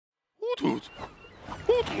Hoot,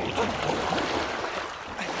 hoot. Hoot, hoot.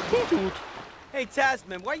 Hoot, hoot. Hey,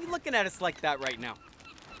 Tasman, why are you looking at us like that right now?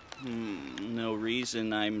 No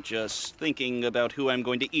reason. I'm just thinking about who I'm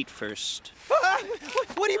going to eat first.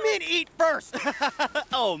 What do you mean, eat first?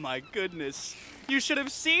 Oh, my goodness. You should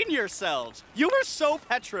have seen yourselves. You were so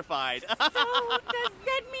petrified. So, does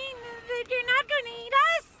that mean that you're not going to eat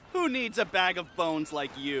us? Who needs a bag of bones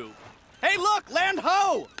like you? Hey, look! Land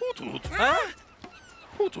ho! Hoot, hoot. Huh?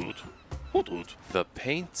 Hoot, hoot. Hoot, hoot. The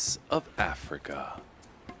Paints of Africa.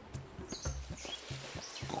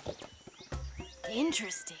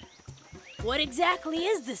 Interesting. What exactly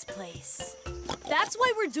is this place? That's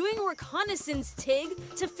why we're doing reconnaissance, Tig,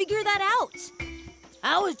 to figure that out.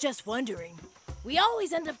 I was just wondering. We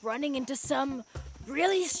always end up running into some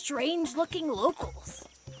really strange-looking locals.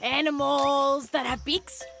 Animals that have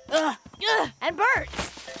beaks, and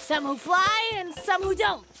birds. Some who fly and some who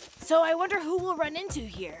don't. So I wonder who we'll run into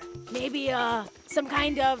here. Maybe, some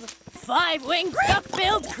kind of five-winged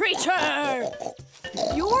duck-billed creature.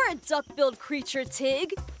 You're a duck-billed creature,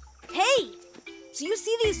 Tig. Hey, do you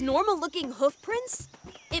see these normal-looking hoof prints?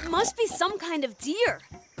 It must be some kind of deer.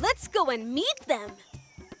 Let's go and meet them.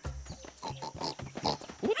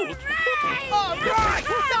 Hoot, hoot. All right!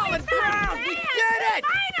 Solid ground! We did it!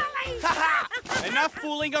 Finally! Enough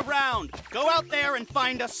fooling around. Go out there and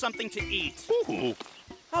find us something to eat. Hoot, hoot.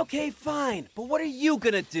 Okay, fine. But what are you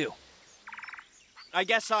gonna do? I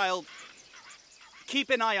guess I'll keep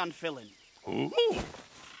an eye on Philin. Hoot.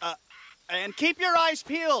 And keep your eyes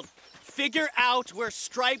peeled. Figure out where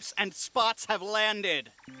Stripes and Spots have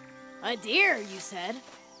landed. A deer, you said?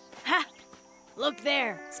 Ha! Look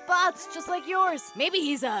there. Spots just like yours. Maybe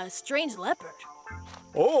he's a strange leopard.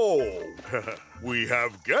 Oh, we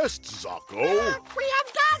have guests, Jacquot. We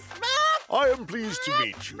have guests, man! I am pleased to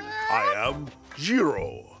meet you. I am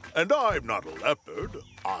Giro, and I'm not a leopard.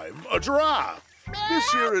 I'm a giraffe. This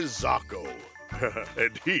here is Jacquot,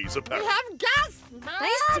 and he's a parrot. We have guests!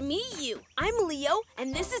 Nice to meet you. I'm Leo,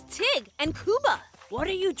 and this is Tig and Kuba. What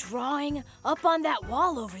are you drawing up on that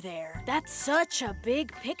wall over there? That's such a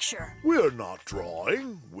big picture. We're not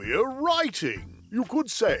drawing, we're writing. You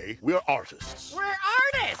could say we're artists. We're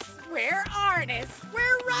artists! We're artists!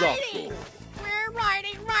 We're writing! Jacquot. We're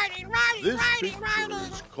writing! This picture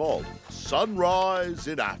is called Sunrise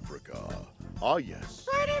in Africa. Ah, yes.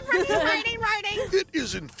 Writing! It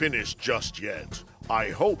isn't finished just yet. I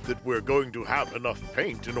hope that we're going to have enough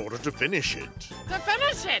paint in order to finish it. To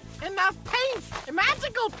finish it, enough paint!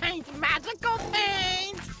 Magical paint! Magical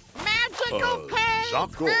paint! Magical paint!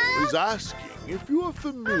 Jacquot is asking if you are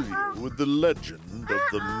familiar with the legend of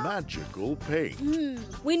the magical paint.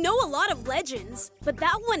 We know a lot of legends, but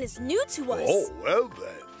that one is new to us. Oh, well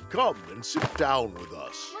then. Come and sit down with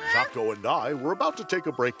us. Jacquot and I were about to take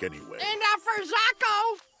a break anyway. Enough for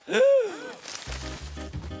Jacquot!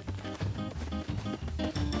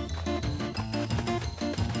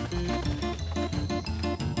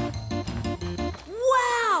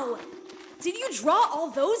 Wow! Did you draw all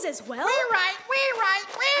those as well? We write!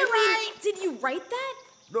 Did you write that?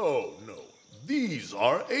 No. These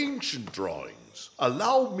are ancient drawings.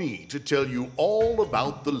 Allow me to tell you all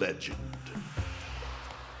about the legend.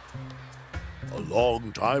 A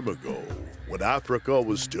long time ago, when Africa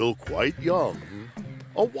was still quite young,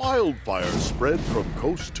 a wildfire spread from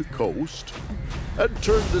coast to coast and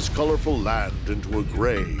turned this colorful land into a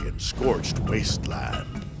gray and scorched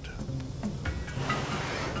wasteland.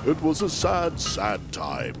 It was a sad, sad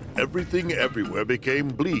time. Everything everywhere became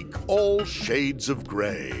bleak, all shades of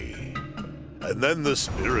gray. And then the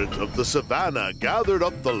spirit of the savannah gathered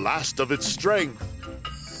up the last of its strength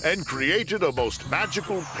and created a most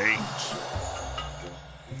magical paint.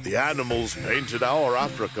 The animals painted our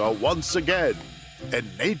Africa once again,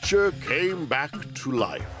 and nature came back to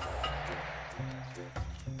life.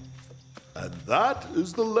 And that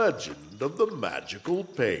is the legend of the magical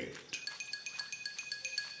paint.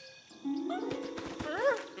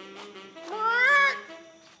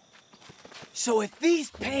 So if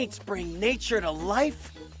these paints bring nature to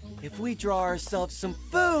life, if we draw ourselves some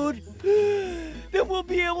food, then we'll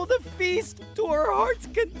be able to feast to our heart's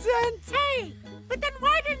content. Hey, but then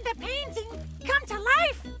why didn't the painting come to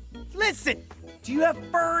life? Listen, do you have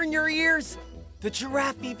fur in your ears? The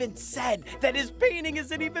giraffe even said that his painting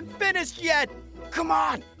isn't even finished yet. Come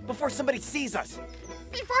on, before somebody sees us.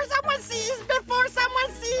 Before someone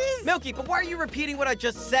sees! Milky, but why are you repeating what I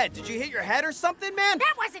just said? Did you hit your head or something, man?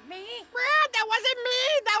 That wasn't me! That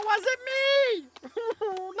wasn't me!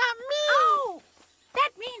 Not me! Oh,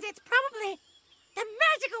 that means it's probably the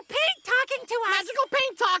magical paint talking to us! Magical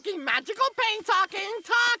paint talking!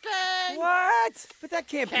 What? But that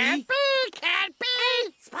can't be. Can't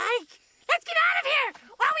be! Spike,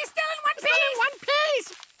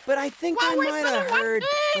 but I think I might have heard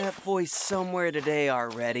that voice somewhere today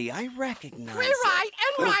already. I recognize it.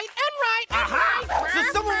 Aha! So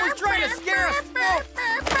someone was trying to scare us. Oh,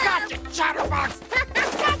 gotcha, Chatterbox!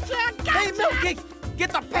 Gotcha! Hey, Milky,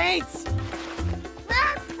 get the paints!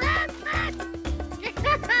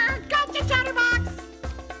 Gotcha, Chatterbox!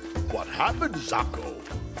 What happened, Jacquot?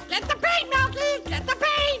 Get the paint, Milky! Get the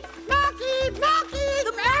paint! Milky!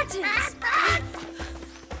 The martens!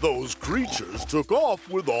 Those creatures took off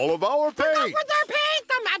with all of our paint. With their paint!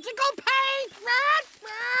 The magical paint!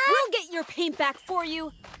 We'll get your paint back for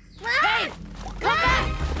you. Hey, come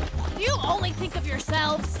back! Do you only think of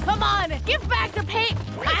yourselves? Come on, give back the paint!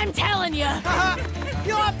 I'm telling you!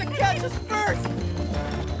 You'll have to catch us first!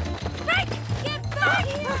 Hey, get back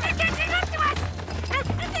here! They're catching up to us!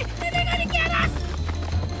 They're gonna get us!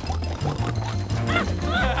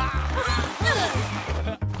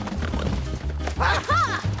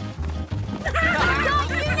 Aha! Got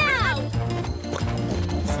you now!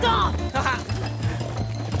 Stop!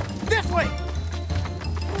 This way!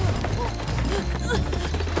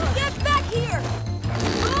 Get back here!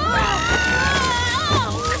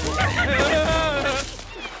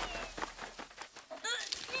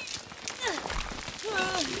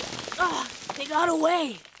 Oh, they got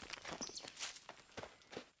away.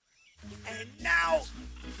 And now,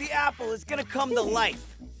 the apple is gonna come to life.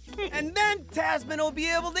 And then Tasman will be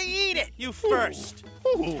able to eat it. You first.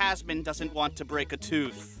 Tasman doesn't want to break a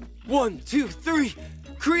tooth. 1, 2, 3.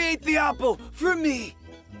 Create the apple for me.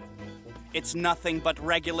 It's nothing but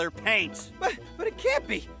regular paint. But it can't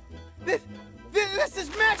be. This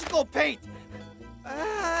is magical paint.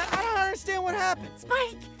 I don't understand what happened.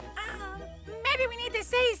 Spike, maybe we need to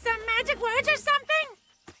say some magic words or something?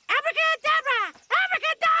 Abracadabra!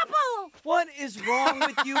 Abracadabble! What is wrong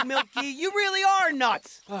with you, Milky? You really are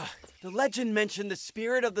nuts. The legend mentioned the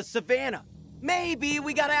spirit of the savannah. Maybe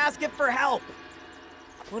we gotta ask it for help.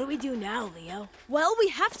 What do we do now, Leo? Well, we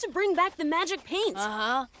have to bring back the magic paint.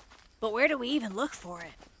 Uh-huh. But where do we even look for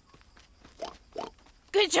it?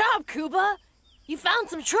 Good job, Kuba! You found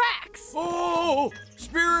some tracks! Oh,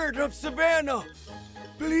 spirit of savannah,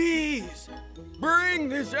 please bring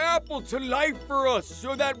this apple to life for us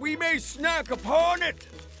so that we may snack upon it.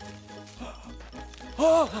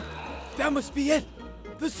 Oh, that must be it.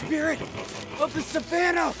 The spirit of the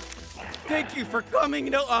savannah. Thank you for coming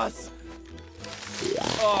to us.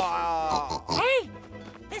 Oh. Hey,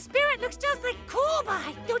 the spirit looks just like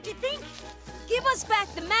Coolby, don't you think? Give us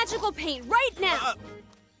back the magical paint right now.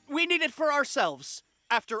 We need it for ourselves.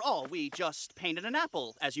 After all, we just painted an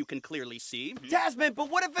apple, as you can clearly see. Tasman, but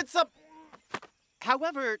what if it's a...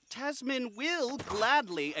 However, Tasman will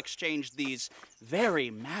gladly exchange these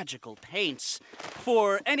very magical paints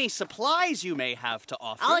for any supplies you may have to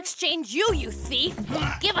offer. I'll exchange you, you thief!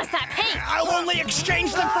 Give us that paint! I'll only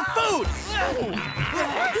exchange them for food!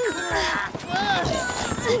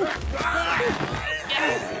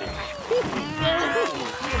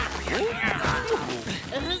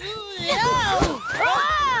 No!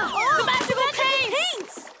 Oh, the magical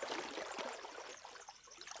paints!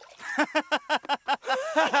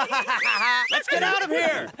 Let's get out of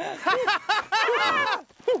here!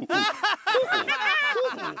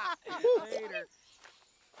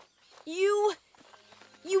 You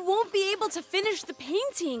won't be able to finish the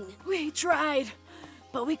painting. We tried,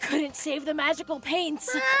 but we couldn't save the magical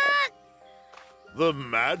paints. The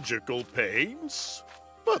magical paints?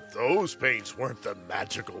 But those paints weren't the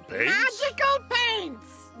magical paints. Magical paints!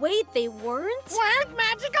 Wait, they weren't? Weren't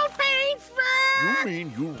magical paints? You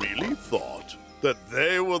mean you really thought that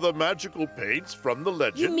they were the magical paints from the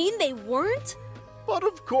legend? You mean they weren't? But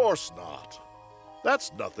of course not.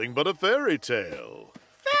 That's nothing but a fairy tale.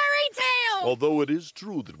 Fairy tale! Although it is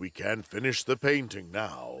true that we can't finish the painting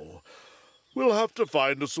now, we'll have to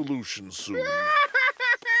find a solution soon.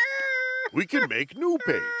 We can make new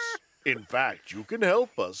paints. In fact, you can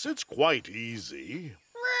help us. It's quite easy.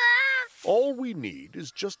 All we need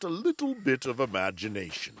is just a little bit of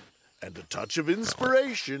imagination and a touch of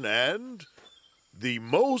inspiration and the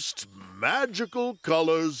most magical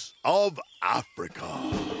colors of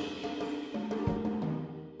Africa.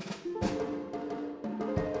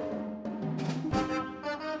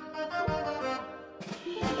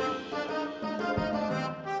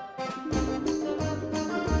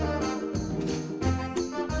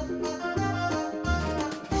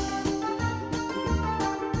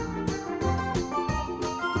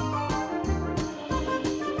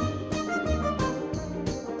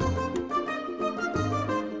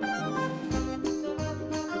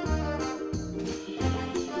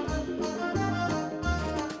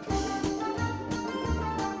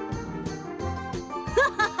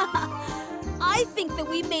 I think that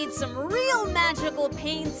we made some real magical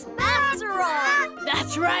paints after all.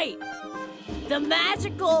 That's right. The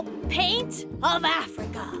magical paint of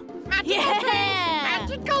Africa. Yeah!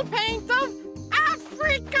 Magical paint of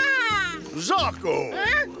Africa! Jacquot!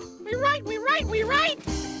 Huh? We right.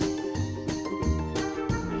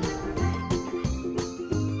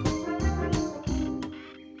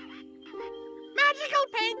 Magical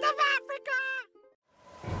paint of Africa!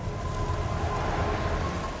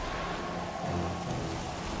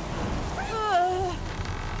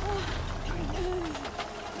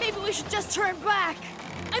 Maybe we should just turn back.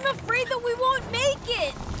 I'm afraid that we won't make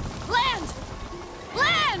it. Land!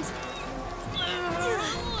 Land!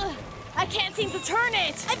 I can't seem to turn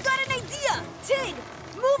it. I've got an idea. Tig,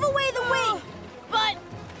 move away the wing. But,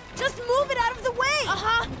 Just move it out of the way.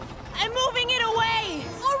 I'm moving it away.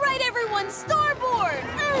 All right, everyone, starboard.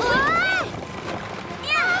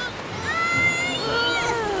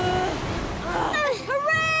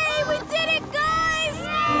 Hooray! We did it, guys!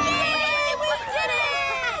 Yay! We did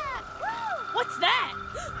it! What's that?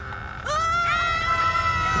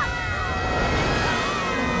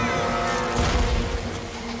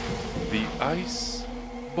 The ice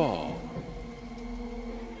ball.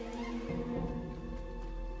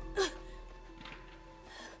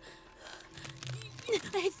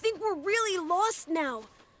 I think we're really lost now.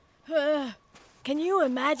 Can you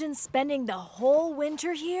imagine spending the whole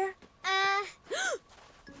winter here?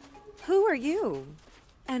 Who are you?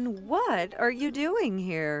 And what are you doing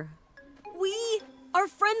here? We are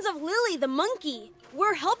friends of Lily the monkey.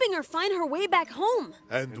 We're helping her find her way back home.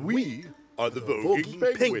 And we are the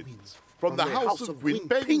voguing penguins from the House of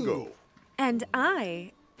Winpengo. And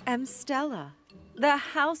I am Stella, the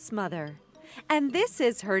house mother. And this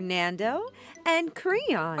is Hernando and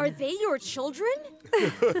Creon. Are they your children?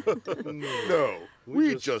 No,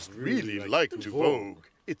 we just really like to vogue.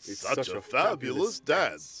 It's such a fabulous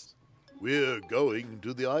dance. We're going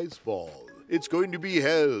to the ice ball. It's going to be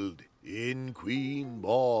held in Queen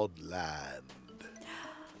Maud Land.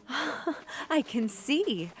 I can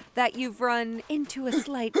see that you've run into a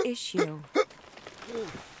slight issue.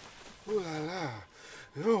 Ooh la la.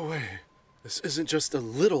 No way. This isn't just a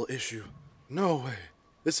little issue. No way.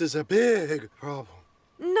 This is a big problem.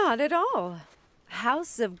 Not at all.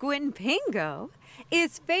 House of Gwynpingo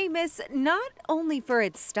is famous not only for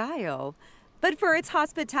its style, but for its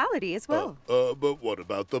hospitality as well. But what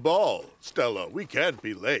about the ball? Stella, we can't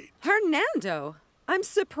be late. Hernando, I'm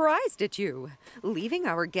surprised at you. Leaving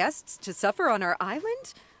our guests to suffer on our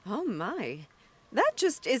island? Oh my, that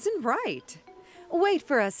just isn't right. Wait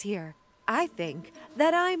for us here. I think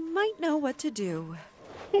that I might know what to do.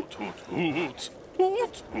 Hoot, hoot, hoot.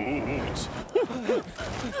 Hoot, hoot.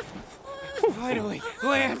 Finally,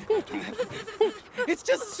 land. It's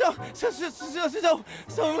just so much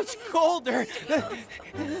colder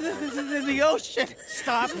than the ocean.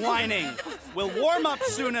 Stop whining. We'll warm up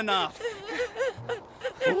soon enough.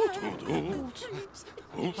 Hoot, hoot, hoot.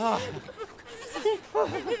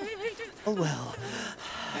 Oh, well.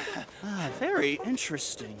 Very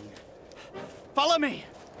interesting. Follow me.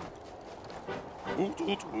 Hoot,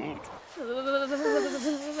 hoot, hoot. We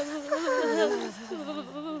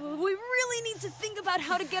really need to think about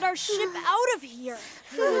how to get our ship out of here.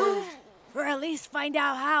 Or at least find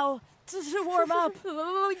out how to warm up.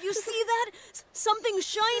 You see that? Something's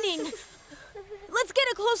shining. Let's get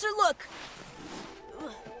a closer look.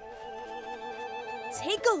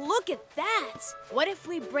 Take a look at that. What if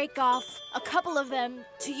we break off a couple of them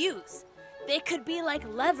to use? They could be like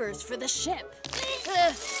levers for the ship.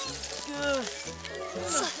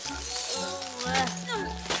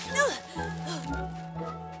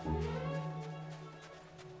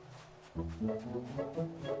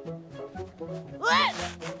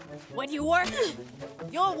 When you work,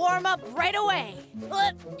 you'll warm up right away. 1, 2,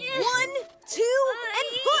 and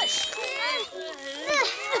push. Keep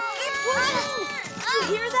pushing. You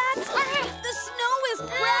hear that? The snow is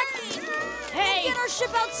cracking. Hey, Get our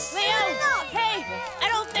ship out soon Leo, enough. hey, I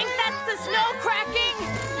don't think that's the snow cracking.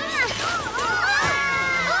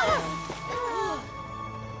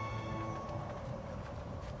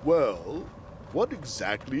 Well, what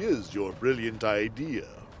exactly is your brilliant idea?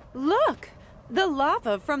 Look, the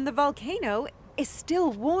lava from the volcano is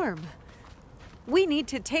still warm. We need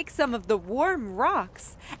to take some of the warm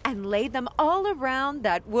rocks and lay them all around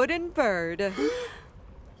that wooden bird.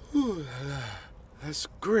 Ooh la la. That's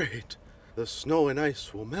great. The snow and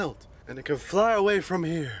ice will melt, and it can fly away from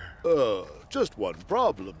here. Just one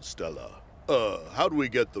problem, Stella. How do we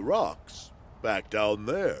get the rocks? Back down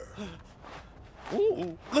there.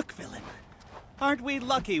 Ooh, look, villain. Aren't we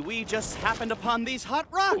lucky we just happened upon these hot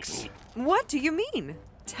rocks? What do you mean?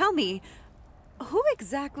 Tell me, Who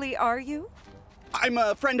exactly are you? I'm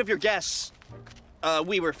a friend of your guests.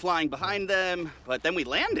 We were flying behind them, but then we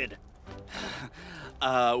landed.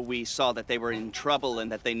 We saw that they were in trouble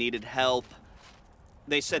and that they needed help.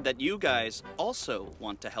 They said that you guys also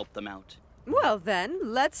want to help them out. Well then,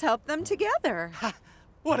 let's help them together.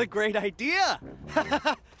 What a great idea!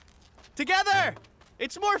 Together!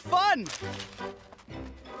 It's more fun!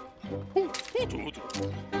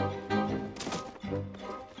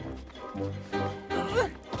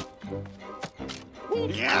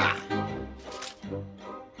 Yeah!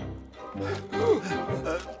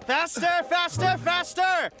 Faster, faster,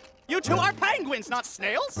 faster! You two are penguins, not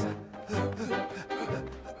snails!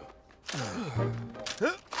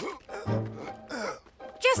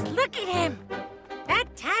 Just look at him. That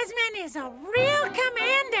Tasman is a real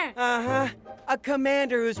commander. Uh-huh. A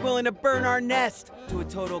commander who's willing to burn our nest to a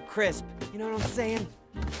total crisp. You know what I'm saying?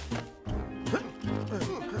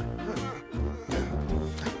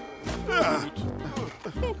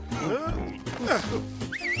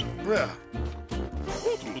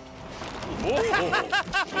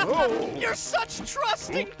 You're such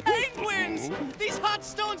trusting penguins! These hot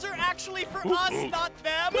stones are actually for us, not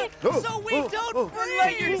them, so we don't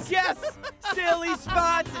Let your freeze! guests, silly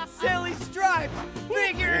spots and silly stripes,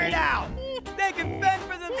 figure it out. They can fend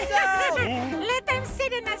for themselves. Let them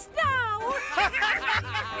sit in the snow.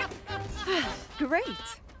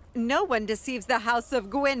 Great. No one deceives the house of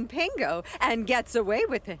Gwyn Pingo and gets away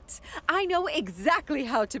with it. I know exactly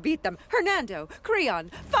how to beat them. Hernando,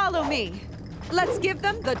 Creon, follow me. Let's give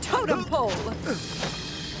them the totem pole.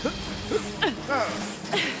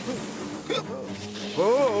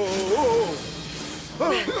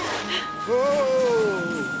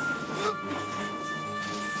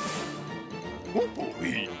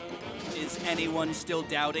 Is anyone still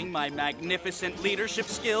doubting my magnificent leadership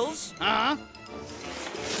skills? Huh?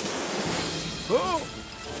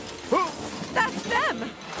 That's them!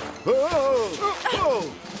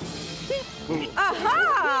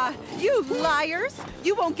 Aha! You liars!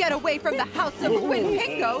 You won't get away from the house of Gwyn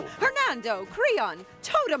Pingo. Hernando, Creon,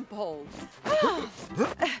 totem pole.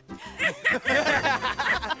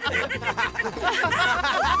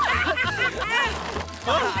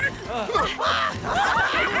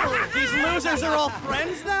 These losers are all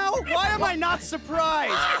friends now? Why am I not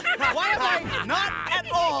surprised? Why am I not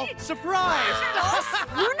at all surprised? Us?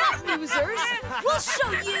 We're not losers. We'll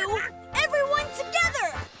show you. Everyone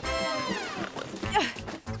together.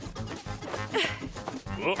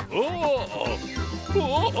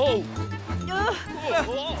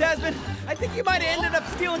 Tasman, I think you might have ended up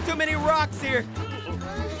stealing too many rocks here.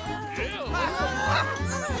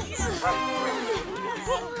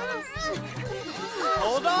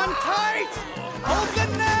 Hold on tight! Hold the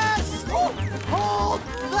nest! Hold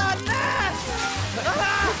the nest!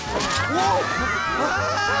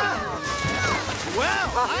 Well,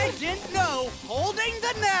 I didn't know holding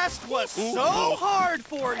the nest was so hard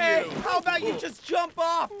for you. Hey, how about you just jump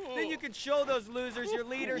off? Then you can show those losers your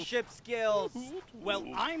leadership skills. Well,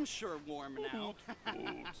 I'm sure warm now.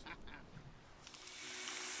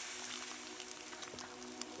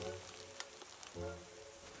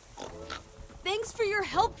 Thanks for your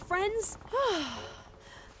help, friends.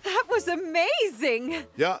 That was amazing.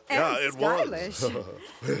 Yeah, And it stylish.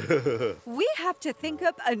 was. We have to think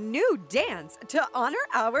up a new dance to honor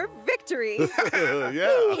our victory. Yeah.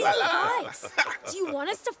 Hey, guys. Do you want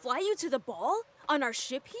us to fly you to the ball on our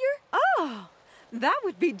ship here? Oh, that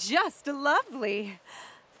would be just lovely.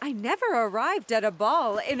 I never arrived at a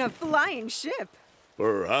ball in a flying ship.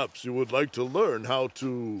 Perhaps you would like to learn how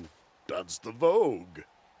to dance the Vogue.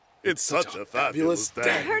 It's such a fabulous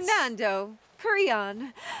dance. Hernando,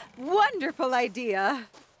 Creon, wonderful idea.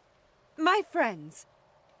 My friends,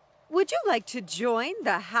 would you like to join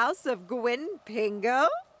the House of Gwyn Pingo?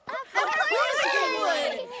 Of course we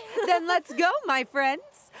would. Then let's go, my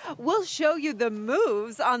friends. We'll show you the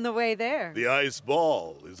moves on the way there. The ice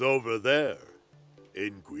ball is over there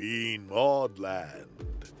in Green Maudland.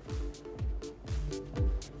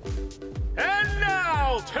 And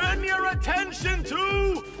now, turn your attention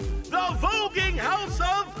to the voguing house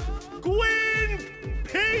of Gwyn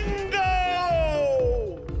Pingo!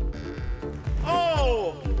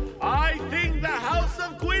 Oh, I think the house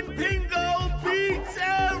of Gwyn Pingo beats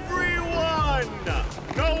everyone!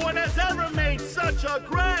 No one has ever made such a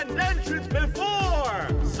grand entrance before!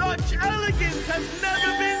 Such elegance has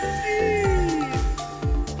never been seen!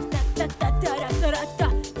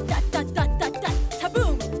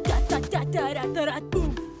 Boom!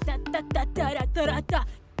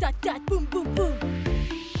 Boom! Boom! Boom!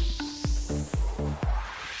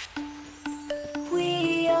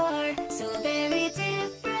 We are so very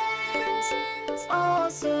different,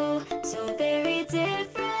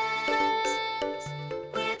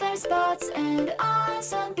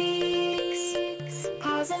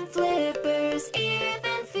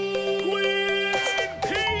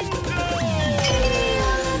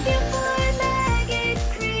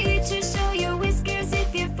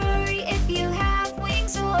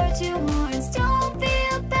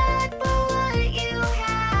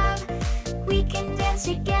 dance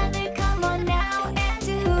together. Come on now and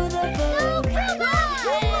do the boogie.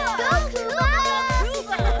 Go, Kuba!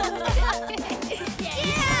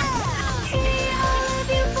 Hey, all of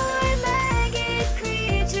you four-legged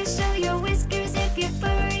creatures, show your whiskers if you're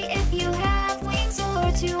furry, if you have wings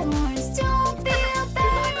or two horns. Don't feel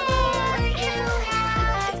bad for what you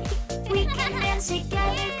have. We can dance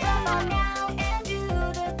together. Come on now and do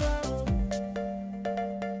the boogie.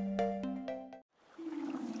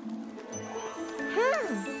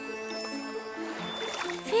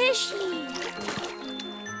 Fishy.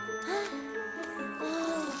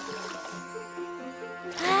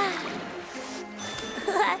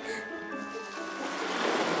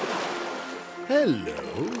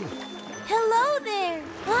 Hello. Hello there.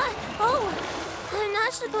 Huh? Oh, I'm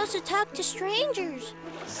not supposed to talk to strangers.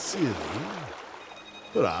 Silly.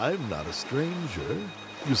 But I'm not a stranger.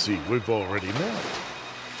 You see, we've already met.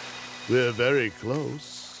 We're very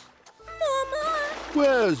close. Mama.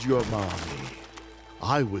 Where's your mommy?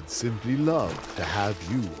 I would simply love to have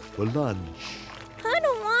you for lunch. I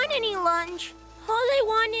don't want any lunch. All I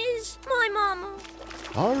want is my mama.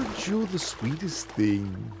 Aren't you the sweetest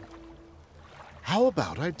thing? How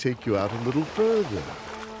about I take you out a little further?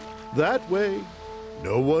 That way,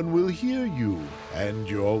 no one will hear you and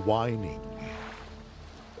your whining.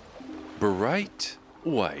 Bright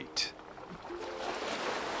white.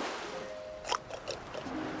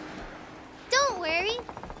 Don't worry.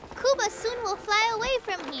 Kuba soon will fly away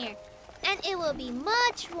from here, and it will be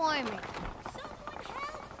much warmer. Someone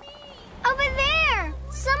help me! Over there!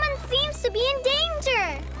 Someone seems to be in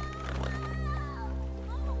danger!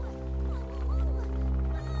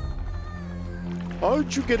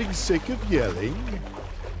 Aren't you getting sick of yelling?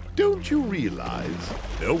 Don't you realize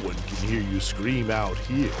no one can hear you scream out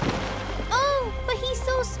here? Oh, but he's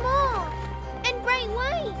so small and bright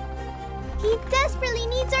white. He desperately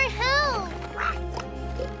needs our help.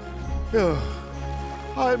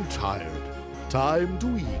 I'm tired. Time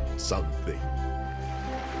to eat something.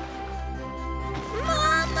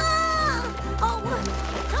 Mama! Oh,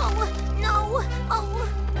 no. Oh.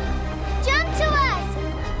 Jump to us!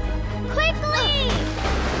 Quickly!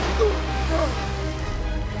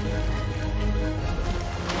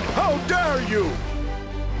 How dare you!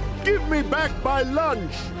 Give me back my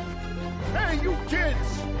lunch! Hey, you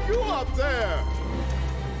kids! You up there!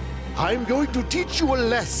 I'm going to teach you a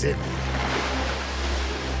lesson.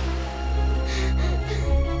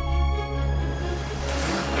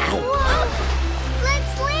 Whoa!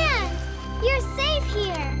 Let's land! You're safe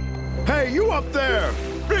here! Hey, you up there!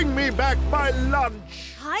 Bring me back my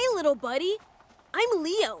lunch! Hi, little buddy. I'm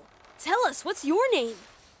Leo. Tell us, what's your name?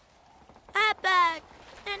 Back,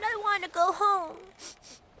 and I want to go home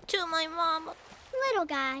to my mama. Little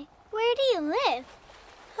guy, where do you live?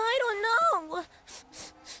 I don't know.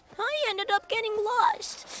 I ended up getting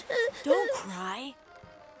lost. Don't cry.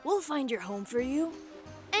 We'll find your home for you.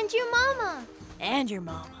 And your mama. And your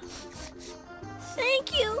mama.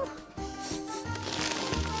 Thank you.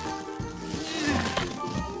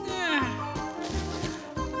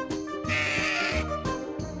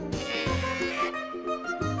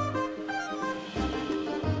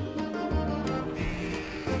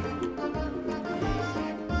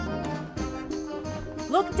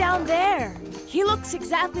 Look down there. He looks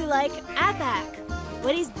exactly like Apak,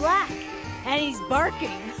 but he's black, and he's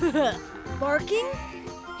barking. Barking?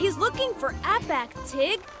 He's looking for Apak,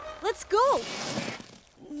 Tig. Let's go.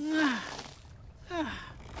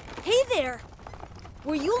 Hey there.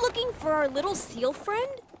 Were you looking for our little seal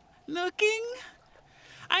friend? Looking?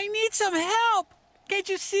 I need some help. Can't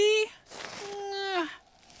you see?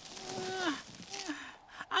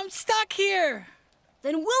 I'm stuck here.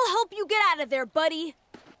 Then we'll help you get out of there, buddy.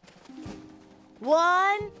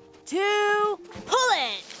 1, 2, pull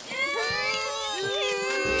it!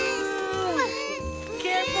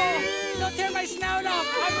 Careful! Don't tear my snout off.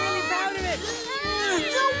 I'm really proud of it.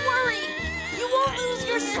 Don't worry. You won't lose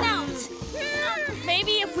your snout.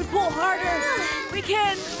 Maybe if we pull harder, we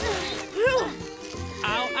can...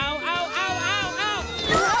 Ow, ow, ow, ow, ow, ow!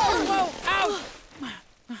 Whoa,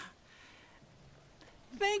 ow!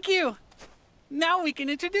 Thank you. Now we can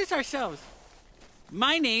introduce ourselves.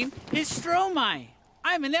 My name is Stromae.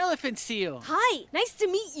 I'm an elephant seal. Hi, nice to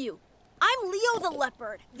meet you. I'm Leo the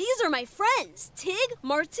leopard. These are my friends, Tig,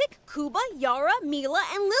 Martik, Kuba, Yara, Mila,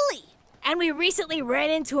 and Lily. And we recently ran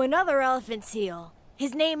into another elephant seal.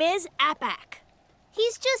 His name is Apak.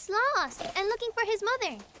 He's just lost and looking for his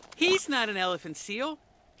mother. He's not an elephant seal.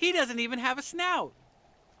 He doesn't even have a snout.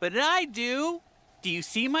 But I do. Do you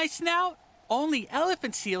see my snout? Only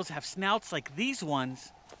elephant seals have snouts like these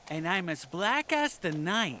ones. And I'm as black as the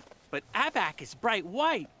night. But Apak is bright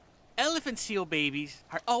white. Elephant seal babies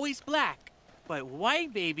are always black, but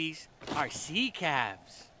white babies are sea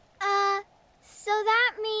calves. So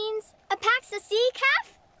that means a pack's a sea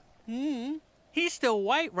calf? He's still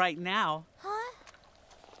white right now. Huh?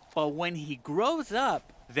 But when he grows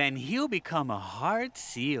up, then he'll become a hard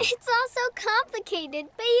seal. It's all so complicated,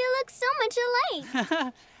 but you look so much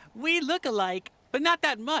alike. We look alike, but not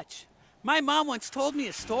that much. My mom once told me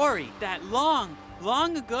a story that long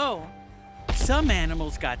ago, some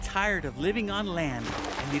animals got tired of living on land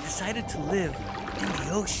and they decided to live in the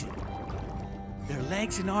ocean. Their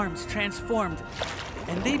legs and arms transformed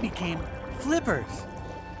and they became flippers.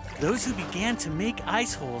 Those who began to make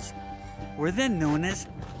ice holes were then known as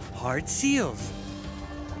hard seals.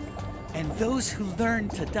 And those who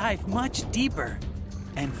learned to dive much deeper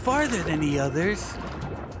and farther than the others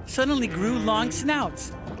suddenly grew long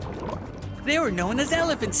snouts. They were known as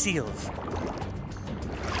elephant seals.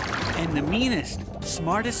 And the meanest,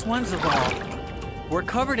 smartest ones of all were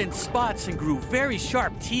covered in spots and grew very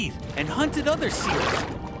sharp teeth and hunted other seals.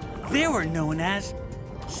 They were known as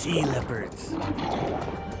sea leopards.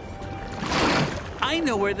 I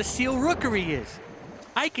know where the seal rookery is.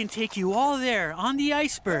 I can take you all there on the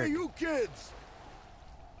iceberg. Hey, you kids!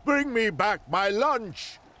 Bring me back my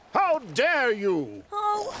lunch! How dare you!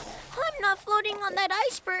 Oh, I'm not floating on that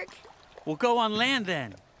iceberg. We'll go on land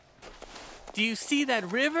then. Do you see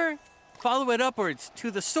that river? Follow it upwards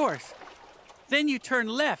to the source. Then you turn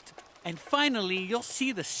left, and finally you'll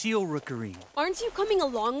see the seal rookery. Aren't you coming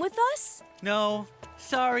along with us? No,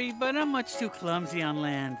 sorry, but I'm much too clumsy on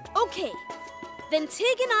land. Okay, then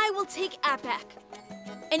Tig and I will take Apak.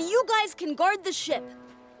 And you guys can guard the ship.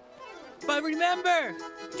 But remember,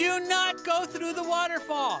 do not go through the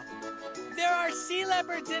waterfall. There are sea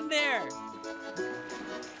leopards in there.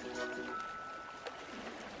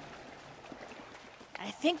 I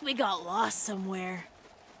think we got lost somewhere.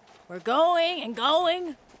 We're going and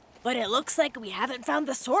going, but it looks like we haven't found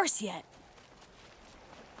the source yet.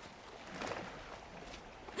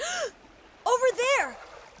 Over there!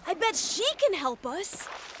 I bet she can help us.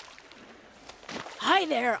 Hi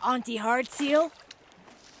there, Auntie Hard Seal.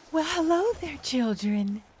 Well, hello there,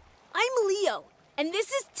 children. I'm Leo, and this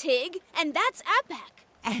is Tig, and that's Apak.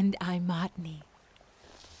 And I'm Motney.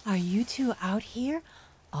 Are you two out here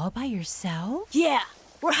all by yourselves? Yeah,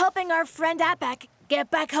 we're helping our friend Apak get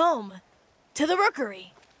back home to the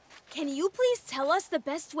rookery. Can you please tell us the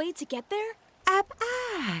best way to get there?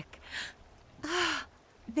 Apak!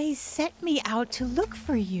 They sent me out to look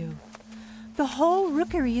for you. The whole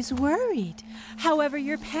rookery is worried. However,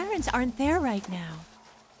 your parents aren't there right now.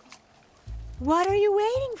 What are you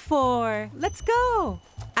waiting for? Let's go.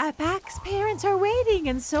 Apak's parents are waiting,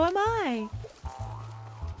 and so am I.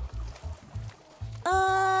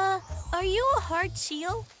 Are you a hard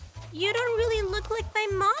seal? You don't really look like my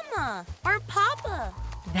mama or papa.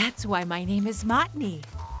 That's why my name is Motney.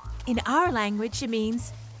 In our language, it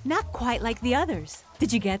means not quite like the others.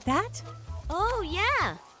 Did you get that? Oh,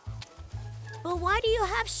 yeah. But why do you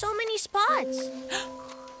have so many spots?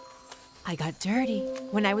 I got dirty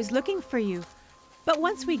when I was looking for you. But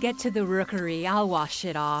once we get to the rookery, I'll wash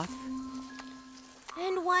it off.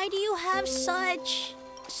 And why do you have such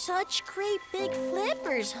great big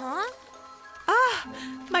flippers, huh? Ah,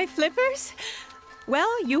 my flippers?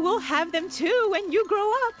 Well, you will have them too when you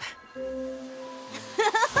grow up.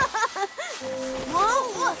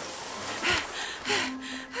 Whoa!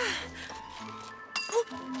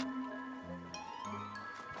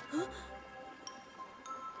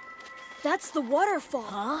 That's the waterfall.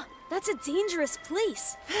 Huh? That's a dangerous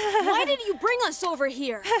place. Why did you bring us over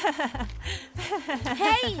here?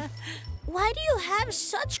 Hey, why do you have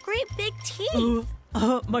such great big teeth?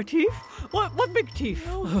 My teeth? What big teeth?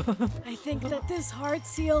 I think that this hard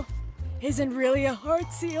seal isn't really a hard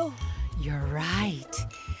seal. You're right.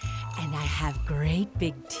 And I have great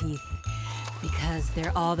big teeth because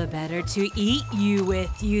they're all the better to eat you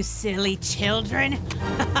with, you silly children.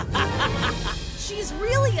 She's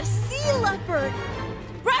really a sea leopard.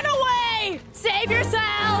 Run away! Save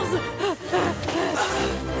yourselves!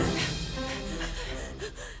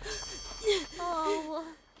 Oh.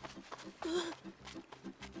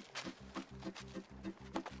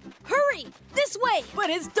 Hurry! This way! But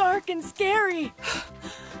it's dark and scary.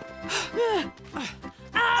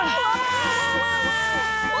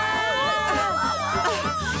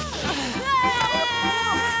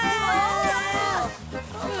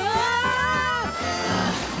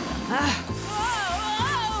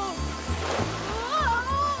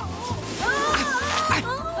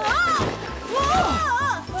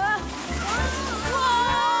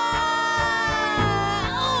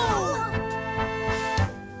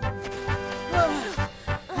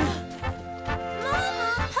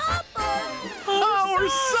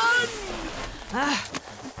 Well,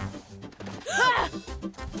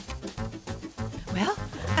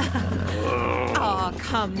 oh,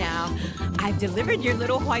 come now. I've delivered your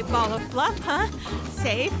little white ball of fluff, huh?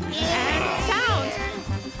 Safe and sound.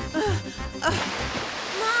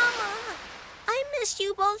 Mama, I miss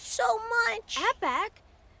you both so much. Abak,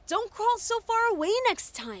 don't crawl so far away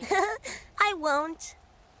next time. I won't.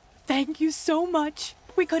 Thank you so much.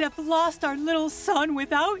 We could have lost our little son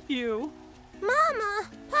without you. Mama,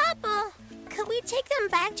 Papa, could we take them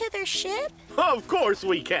back to their ship? Of course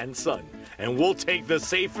we can, son. And we'll take the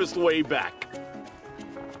safest way back.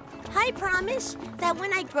 I promise that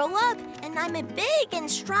when I grow up and I'm a big and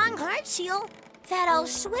strong heart seal, that I'll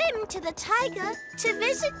swim to the taiga to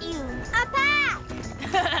visit you. Abak!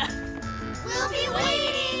 We'll be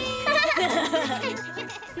waiting!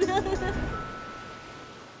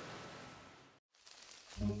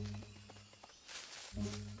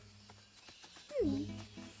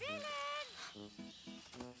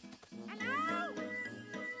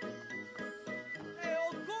 Hey,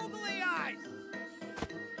 old googly eyes!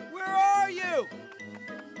 Where are you?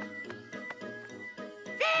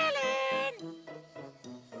 Villain!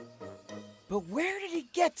 But where did he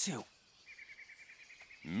get to?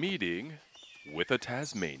 Meeting with a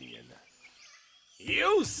Tasmanian.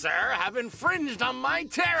 You, sir, have infringed on my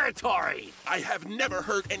territory. I have never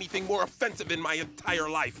heard anything more offensive in my entire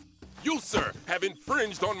life. You, sir, have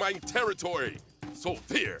infringed on my territory. So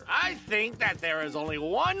there. I think that there is only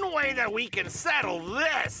one way that we can settle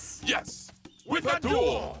this. Yes, with a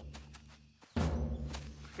duel.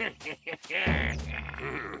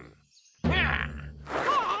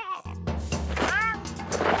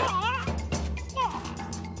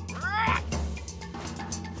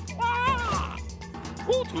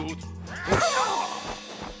 Hoot hoot.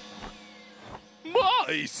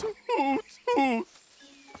 Mice. Hoot hoot.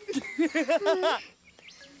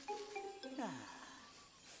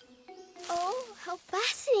 Oh, how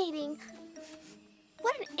fascinating.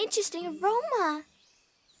 What an interesting aroma.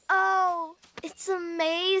 Oh, it's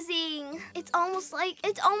amazing. It's almost like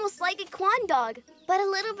a quan dog, but a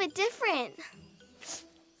little bit different.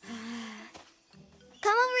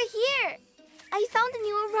 Come over here. I found a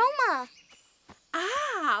new aroma.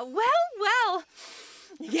 Ah, well.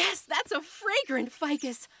 Yes, that's a fragrant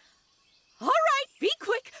ficus. All right, be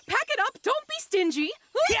quick. Pack it up. Don't be stingy.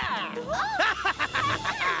 Yeah!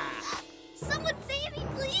 Someone save me,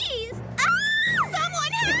 please. Ah!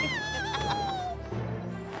 Someone help!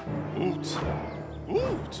 Hoot.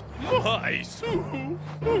 Hoot. Mice. Hoot hoot.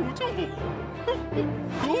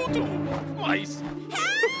 Hoot hoot. Mice.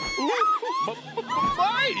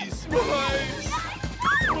 Mice. Mice. Mice.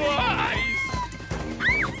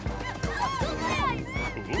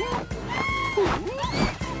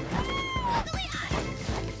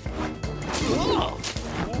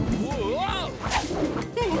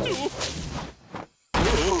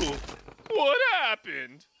 What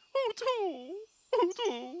happened?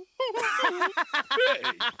 Hey,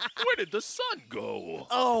 where did the sun go?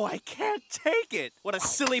 Oh, I can't take it. What a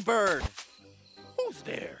silly bird. Who's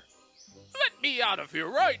there? Let me out of here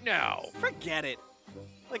right now. Forget it.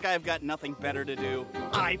 Like I've got nothing better to do.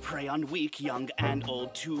 I prey on weak, young, and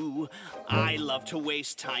old too. I love to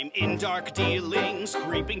waste time in dark dealings,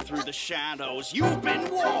 creeping through the shadows. You've been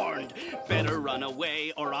warned. Better run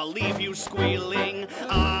away or I'll leave you squealing.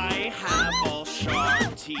 I have all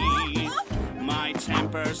sharp teeth. My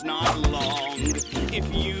temper's not long.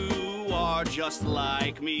 If you are just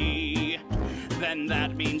like me, then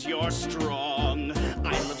that means you're strong.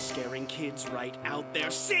 I love scaring kids right out their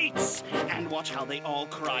seats and watch how they all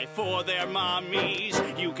cry for their mommies.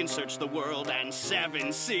 You can search the world and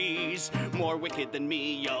 7 seas. More wicked than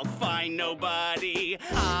me, you'll find nobody.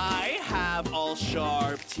 I have all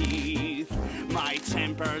sharp teeth. My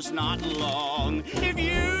temper's not long. If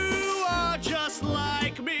you are just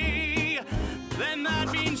like me, then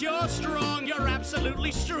that means you're strong. You're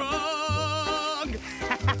absolutely strong.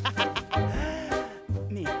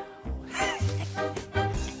 Meow.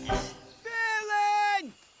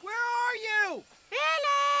 Villain! Where are you?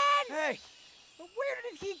 Villain! Hey, but where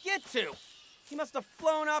did he get to? He must have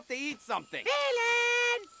flown off to eat something.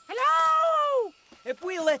 Villain! Hello! If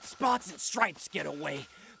we let Spots and Stripes get away,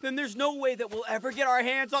 then there's no way that we'll ever get our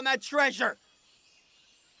hands on that treasure.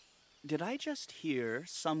 Did I just hear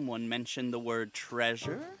someone mention the word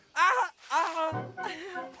treasure?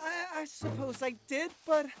 I suppose I did,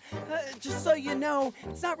 but just so you know,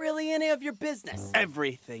 it's not really any of your business.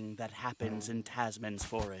 Everything that happens in Tasman's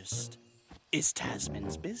forest is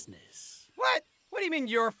Tasman's business. What? What do you mean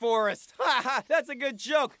your forest? Ha ha, that's a good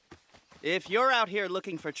joke. If you're out here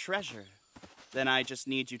looking for treasure, then I just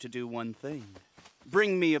need you to do one thing.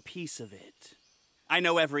 Bring me a piece of it. I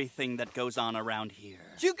know everything that goes on around here.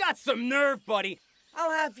 You got some nerve, buddy.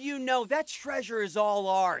 I'll have you know that treasure is all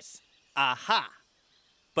ours. Aha!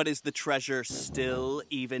 But is the treasure still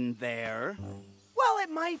even there? Well, it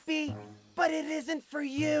might be, but it isn't for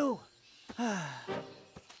you.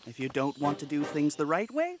 If you don't want to do things the right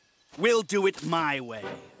way, we'll do it my way.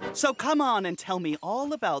 So come on and tell me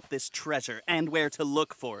all about this treasure and where to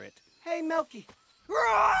look for it. Hey, Milky.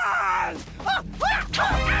 Run!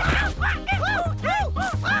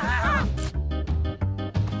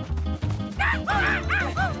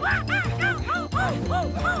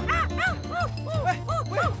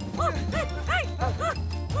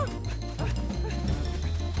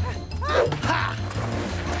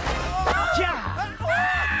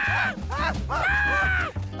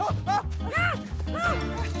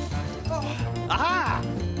 Aha!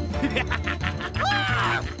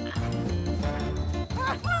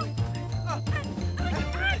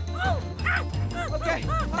 Okay.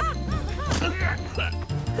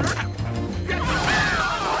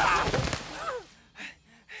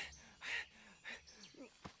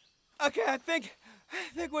 Okay, I think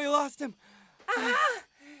we lost him. I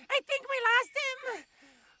think we lost him.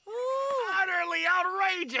 Ooh. Utterly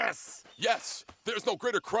outrageous! Yes, there's no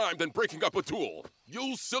greater crime than breaking up a duel.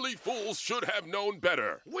 You silly fools should have known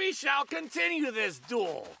better. We shall continue this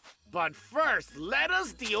duel. But first, let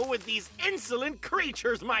us deal with these insolent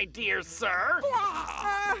creatures, my dear sir.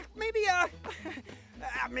 Maybe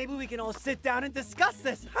we can all sit down and discuss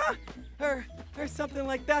this, huh? Or something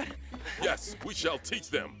like that. Yes, we shall teach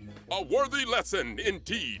them. A worthy lesson,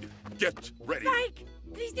 indeed. Get ready. Mike,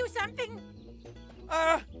 please do something.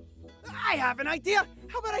 I have an idea.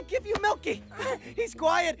 How about I give you Milky? He's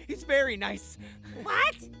quiet. He's very nice.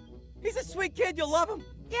 What? He's a sweet kid. You'll love him.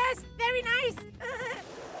 Yes, very nice.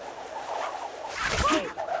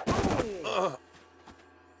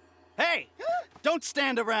 Hey! Don't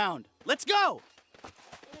stand around. Let's go!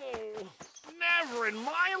 Never in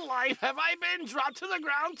my life have I been dropped to the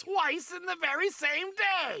ground twice in the very same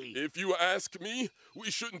day. If you ask me,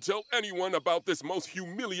 we shouldn't tell anyone about this most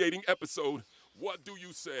humiliating episode. What do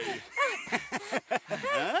you say?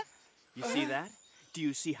 Huh? You see that? Do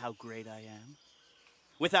you see how great I am?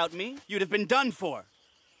 Without me, you'd have been done for.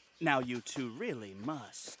 Now you two really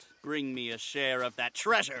must bring me a share of that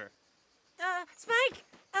treasure. Spike,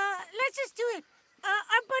 let's just do it.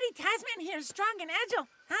 Our buddy Tasman here is strong and agile,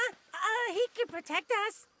 huh? He can protect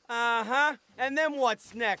us. Uh-huh. And then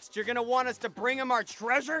what's next? You're gonna want us to bring him our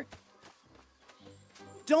treasure?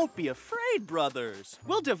 Don't be afraid, brothers.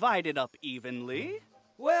 We'll divide it up evenly.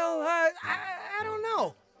 Well, I don't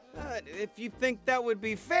know. If you think that would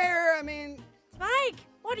be fair, I mean... Spike,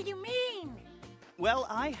 what do you mean? Well,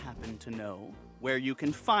 I happen to know where you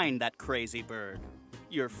can find that crazy bird.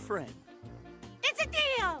 Your friend. It's a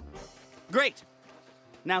deal! Great!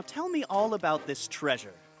 Now tell me all about this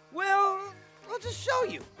treasure. Well, we'll just show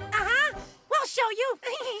you. Uh-huh. We'll show you.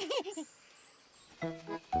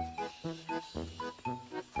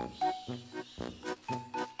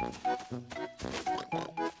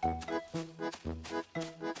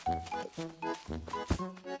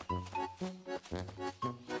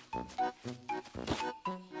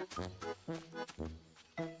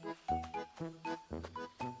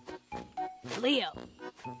 Leo,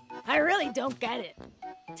 I really don't get it.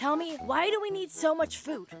 Tell me, why do we need so much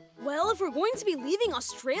food? Well, if we're going to be leaving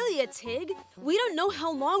Australia, Tig, we don't know how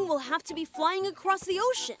long we'll have to be flying across the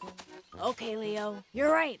ocean. Okay, Leo,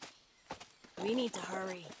 you're right. We need to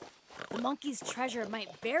hurry. The monkey's treasure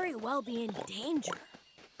might very well be in danger.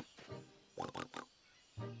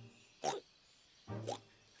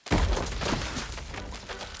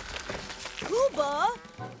 Cuba?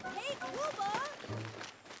 Hey, Cuba!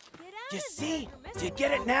 You see? Do you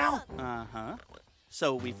get it now? Uh-huh.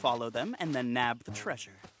 So we follow them and then nab the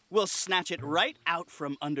treasure. We'll snatch it right out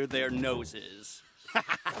from under their noses.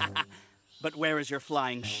 But where is your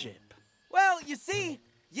flying ship? Well, you see,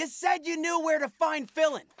 you said you knew where to find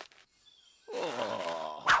Philin.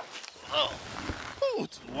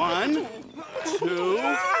 One, two,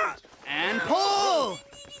 and pull!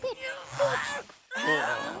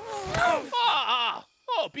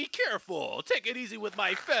 Oh, be careful. Take it easy with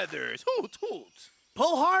my feathers. Hoot, hoot.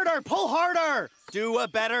 Pull harder, pull harder! Do a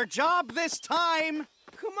better job this time!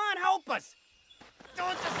 Come on, help us!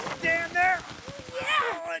 Don't just stand there!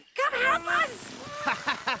 Yeah! Come help us!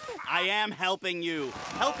 I am helping you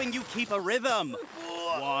keep a rhythm.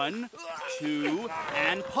 1, 2,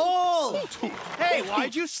 and pull! Hey,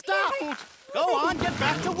 why'd you stop? Go on, get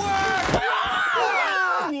back to work!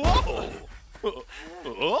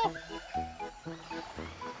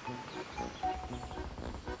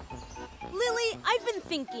 Lily, I've I've been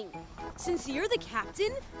thinking. Since you're the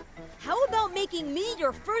captain, how about making me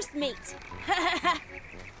your first mate?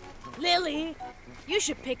 Lily, you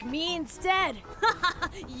should pick me instead.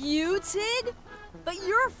 You, Tig? But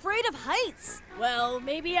you're afraid of heights. Well,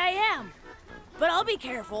 maybe I am. But I'll be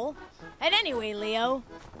careful. And anyway, Leo,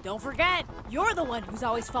 don't forget, you're the one who's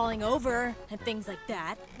always falling over and things like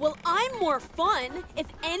that. Well, I'm more fun. If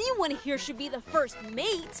anyone here should be the first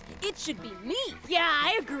mate, it should be me. Yeah,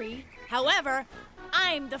 I agree. However,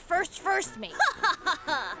 I'm the first mate.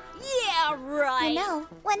 Yeah, right. You know,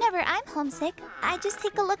 whenever I'm homesick, I just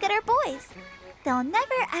take a look at our boys. They'll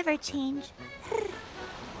never ever change.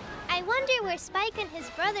 I wonder where Spike and his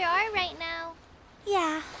brother are right now.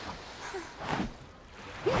 Yeah.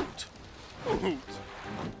 Hoot! Hoot!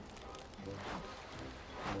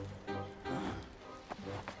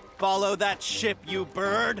 Follow that ship, you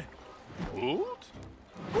bird. Hoot?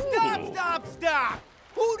 Stop!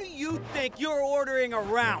 Who do you think you're ordering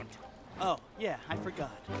around? Oh, yeah, I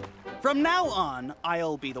forgot. From now on,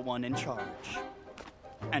 I'll be the one in charge.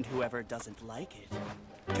 And whoever doesn't like it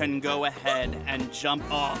can go ahead and jump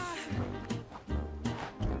off.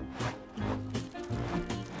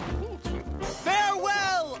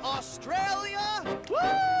 Farewell, Australia!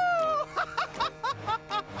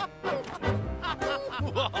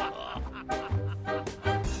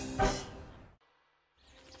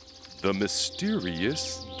 The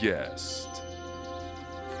mysterious guest.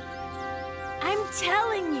 I'm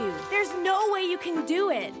telling you, there's no way you can do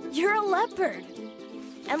it. You're a leopard.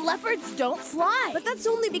 And leopards don't fly. But that's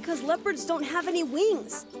only because leopards don't have any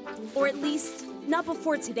wings. Or at least, not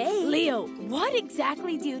before today. Leo, what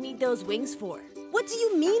exactly do you need those wings for? What do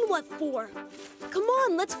you mean, what for? Come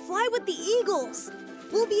on, let's fly with the eagles.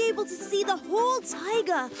 We'll be able to see the whole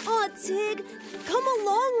taiga. Aw, Tig, come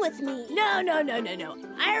along with me. No.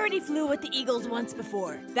 I already flew with the eagles once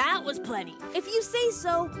before. That was plenty. If you say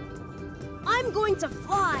so, I'm going to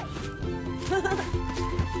fly.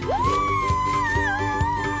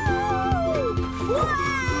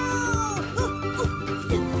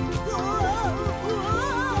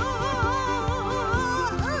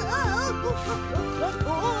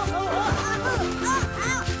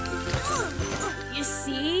 You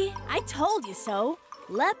see? I told you so.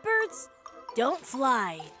 Leopards don't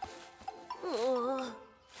fly.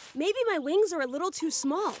 Maybe my wings are a little too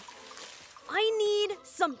small. I need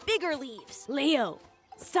some bigger leaves. Leo,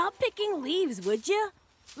 stop picking leaves, would you?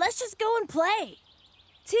 Let's just go and play.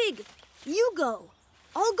 Tig, you go.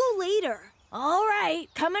 I'll go later. All right,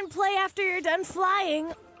 come and play after you're done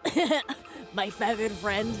flying. My feathered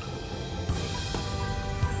friend.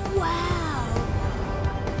 Wow.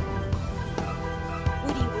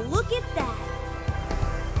 Would you look at that?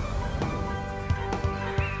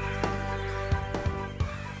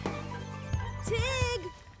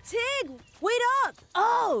 Tig, wait up!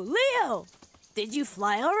 Oh, Leo! Did you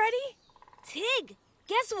fly already? Tig,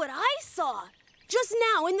 guess what I saw? Just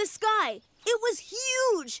now in the sky. It was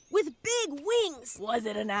huge, with big wings. Was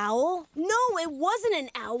it an owl? No, it wasn't an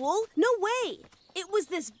owl. No way. It was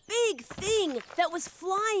this big thing that was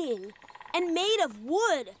flying and made of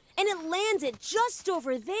wood, and it landed just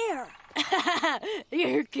over there.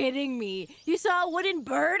 You're kidding me. You saw a wooden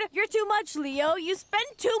bird? You're too much, Leo. You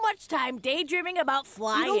spend too much time daydreaming about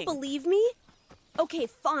flying. You don't believe me? Okay,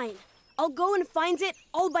 fine. I'll go and find it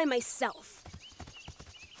all by myself.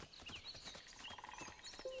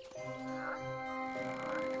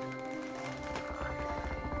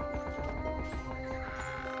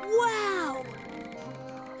 Wow!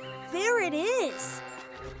 There it is.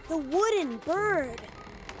 The wooden bird.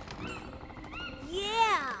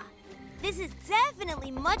 Yeah! This is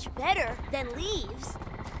definitely much better than leaves.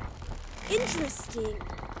 Interesting.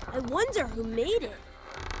 I wonder who made it.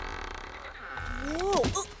 Whoa.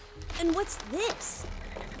 Oh, and what's this?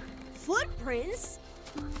 Footprints?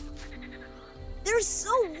 They're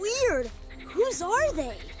so weird. Whose are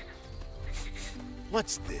they?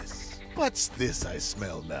 What's this? What's this I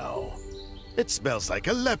smell now? It smells like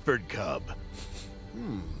a leopard cub.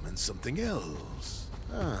 And something else.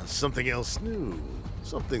 Something else new.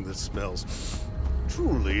 Something that smells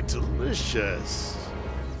truly delicious.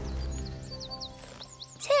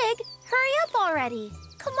 Tig, hurry up already.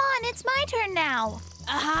 Come on, it's my turn now.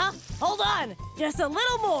 Uh-huh. Hold on. Just a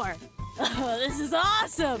little more. Oh, this is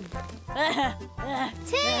awesome.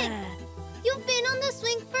 Tig, you've been on the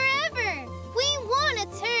swing forever. We want a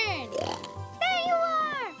turn. There you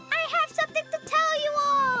are. I have something to tell you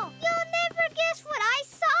all. You'll never guess what I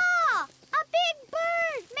saw. A big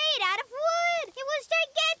bird made out of wood. It was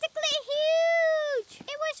gigantically huge.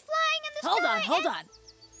 It was flying in the sky. Hold on.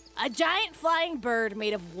 A giant flying bird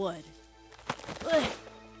made of wood.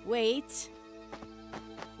 Wait.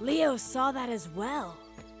 Leo saw that as well,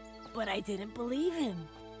 but I didn't believe him.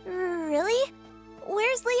 Really?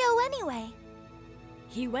 Where's Leo anyway?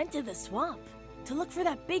 He went to the swamp to look for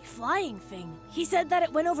that big flying thing. He said that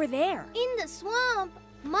it went over there. In the swamp?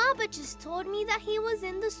 Mama just told me that he was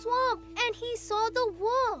in the swamp and he saw the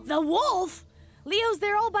wolf. The wolf? Leo's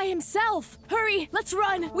there all by himself. Hurry, let's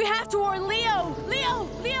run. We have to warn Leo. Leo,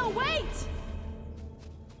 wait!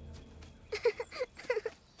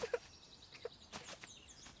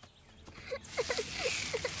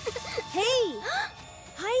 Hey!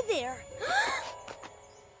 Hi there.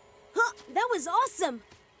 Huh, that was awesome.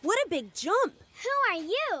 What a big jump. Who are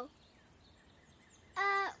you?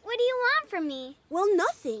 What do you want from me? Well,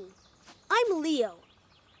 nothing. I'm Leo.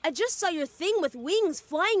 I just saw your thing with wings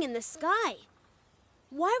flying in the sky.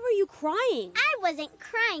 Why were you crying? I wasn't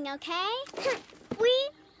crying, okay? We,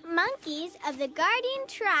 monkeys of the guardian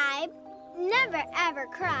tribe, never ever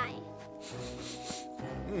cry.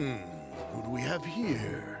 Who do we have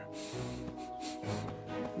here?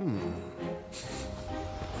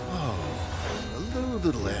 Oh, hello,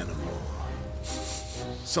 little animal.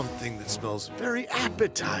 Something that smells very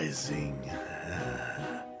appetizing.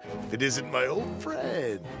 If it isn't my old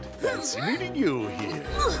friend, fancy meeting you here.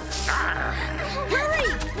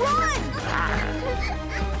 Hurry, run!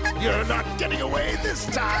 You're not getting away this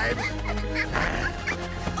time.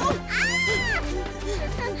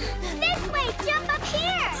 This way, jump up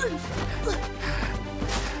here!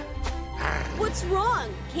 What's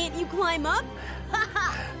wrong? Can't you climb up?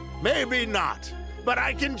 Maybe not, but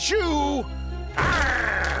I can chew.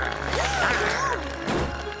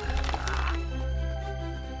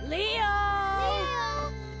 Leo!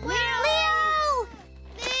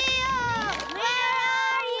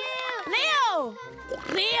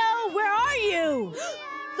 Leo, where are you?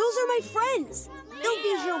 Those are my friends. They'll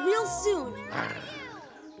be here real soon.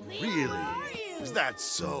 Really? Is that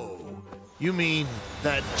so? You mean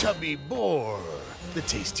that chubby boar, the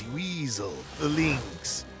tasty weasel, the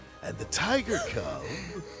lynx, and the tiger cub?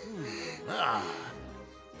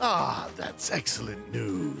 That's excellent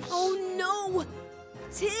news. Oh no!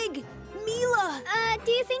 Tig! Mila!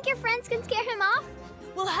 Do you think your friends can scare him off?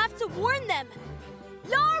 We'll have to warn them.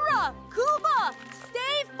 Lara! Kuba!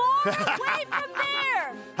 Stay far away from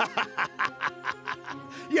there!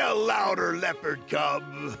 Yell louder, leopard cub.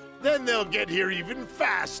 Then they'll get here even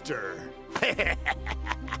faster.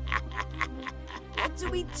 What do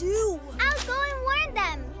we do? I'll go and warn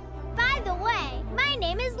them. By the way, my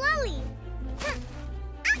name is Lily.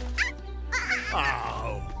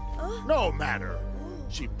 Oh, no matter.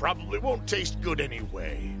 She probably won't taste good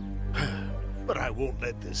anyway. But I won't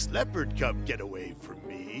let this leopard cub get away from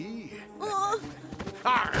me.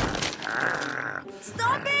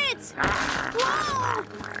 Stop it! Whoa!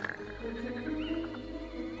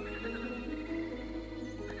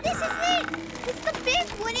 This is it! It's the big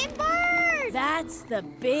wooden bird! That's the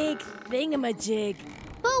big thingamajig.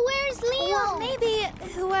 But where's Leo? Well, maybe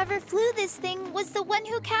whoever flew this thing was the one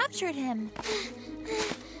who captured him.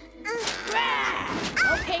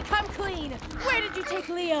 Okay, come clean. Where did you take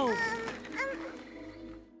Leo?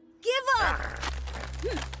 Give up!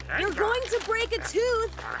 You're going to break a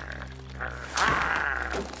tooth.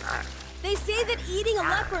 They say that eating a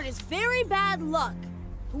leopard is very bad luck.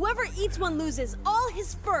 Whoever eats one loses all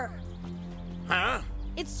his fur. Huh?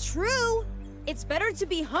 It's true. It's better to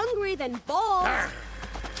be hungry than bald.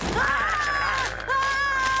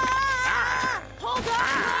 Hold on,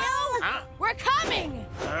 Leo! We're coming!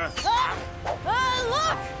 Look!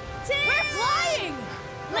 We're flying!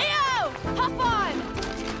 Leo, hop on!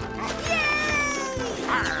 Yay!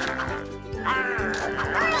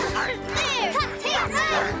 There! Take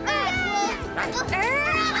that,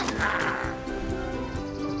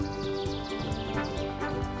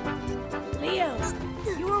 Leo,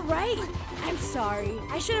 you were right. I'm sorry.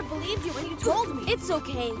 I should have believed you when you told me. It's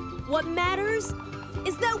okay. What matters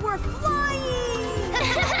is that we're flying!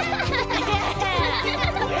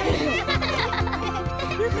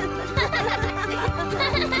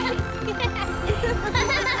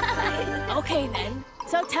 Okay then,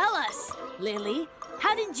 so tell us, Lily,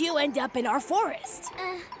 how did you end up in our forest?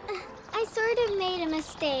 I sort of made a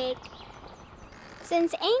mistake.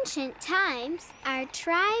 Since ancient times, our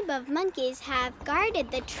tribe of monkeys have guarded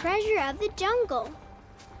the treasure of the jungle.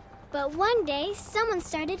 But one day, someone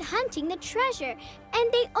started hunting the treasure,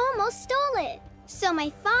 and they almost stole it. So my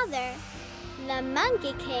father, the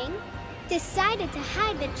Monkey King, decided to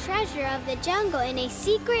hide the treasure of the jungle in a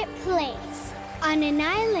secret place, on an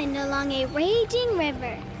island along a raging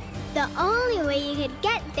river. The only way you could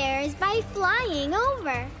get there is by flying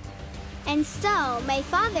over. And so, my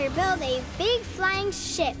father built a big flying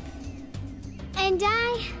ship. And And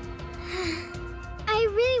I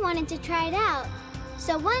really wanted to try it out.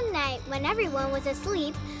 So one night, when everyone was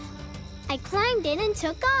asleep, I climbed in and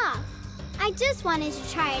took off. I just wanted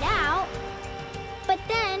to try it out. But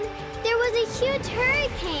then, there was a huge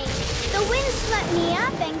hurricane. The wind swept me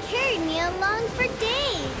up and carried me along for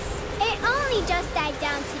days. It only just died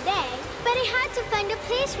down today, but I had to find a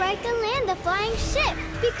place where I could land the flying ship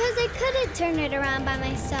because I couldn't turn it around by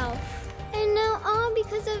myself. And now all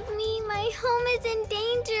because of me, my home is in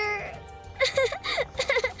danger.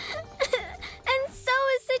 And so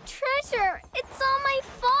is the treasure. It's all my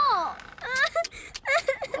fault.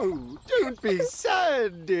 Oh, don't be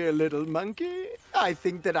sad, dear little monkey. I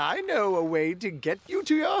think that I know a way to get you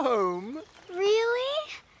to your home.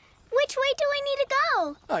 Really? Which way do I need to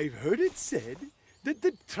go? I've heard it said that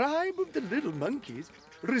the tribe of the little monkeys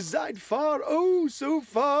reside far, oh, so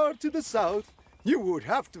far to the south. You would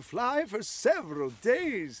have to fly for several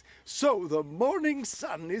days, so the morning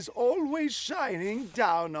sun is always shining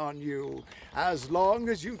down on you. As long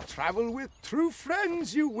as you travel with true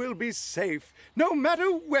friends, you will be safe, no matter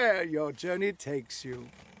where your journey takes you.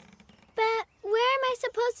 But where am I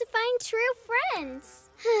supposed to find true friends?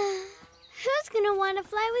 Who's gonna want to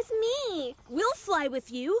fly with me? We'll fly with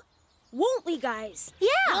you. Won't we, guys? Yeah,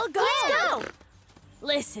 we'll go. let's go.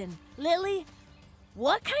 Listen, Lily,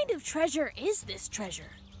 what kind of treasure is this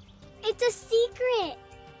treasure? It's a secret.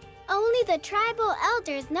 Only the tribal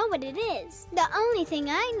elders know what it is. The only thing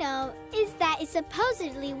I know is that it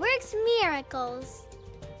supposedly works miracles.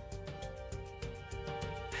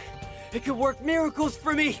 It could work miracles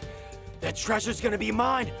for me. That treasure's gonna be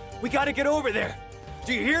mine. We gotta get over there.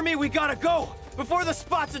 Do you hear me? We gotta go. Before the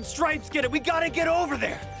spots and stripes get it, we gotta get over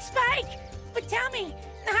there. Spike! But tell me,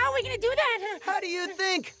 how are we gonna do that? How do you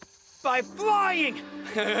think? By flying!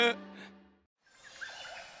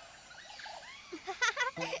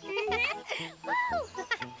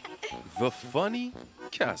 The funny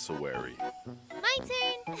cassowary. My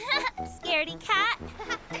turn. Scaredy cat.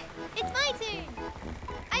 It's my turn.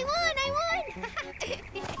 I won!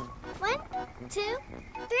 1, 2,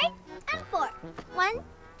 3, and 4. 1,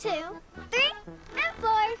 2, 3, and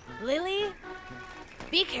 4. Lily,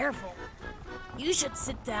 be careful. You should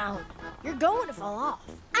sit down. You're going to fall off.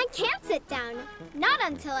 I can't sit down. Not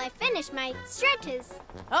until I finish my stretches.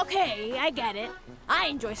 Okay, I get it. I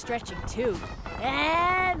enjoy stretching too.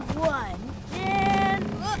 And 1, and...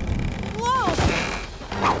 whoa!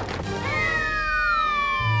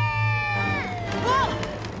 Whoa!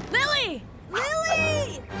 Lily!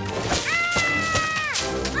 Lily!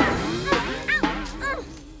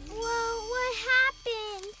 Whoa, what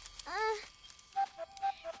happened?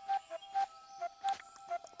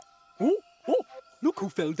 Oh, look who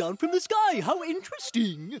fell down from the sky. How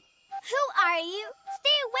interesting. Who are you?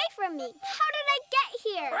 Stay away from me. How did I get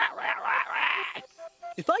here?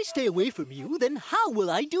 If I stay away from you, then how will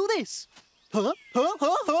I do this? Huh? Huh?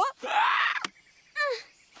 Huh? Huh?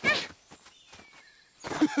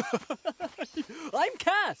 I'm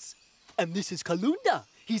Cass, and this is Kalunda.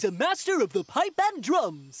 He's a master of the pipe and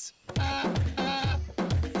drums. I'm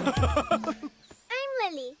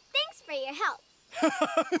Lily. Thanks for your help.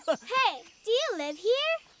 Hey, do you live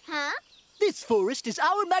here? Huh? This forest is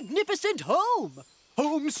our magnificent home.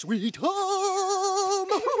 Home sweet home.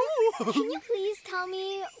 Can you please tell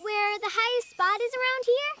me where the highest spot is around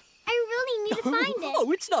here? I really need to find it.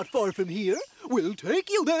 Oh, it's not far from here. We'll take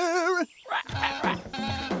you there.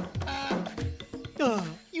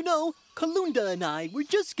 You know, Kalunda and I were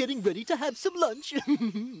just getting ready to have some lunch.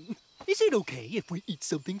 Is it okay if we eat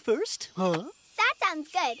something first? Huh? That sounds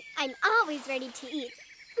good. I'm always ready to eat.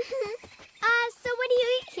 So what do you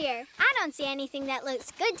eat here? I don't see anything that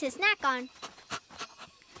looks good to snack on.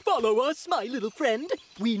 Follow us, my little friend.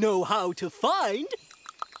 We know how to find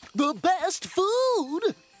the best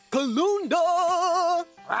food. Kalunda!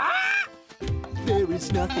 There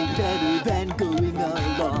is nothing better than going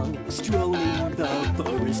along, strolling the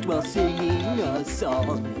forest while singing a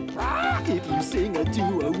song. If you sing a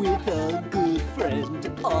duo with a good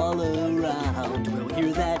friend, all around we'll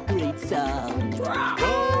hear that great sound.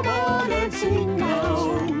 Come on and sing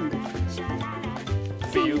now.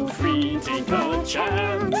 Feel free, take a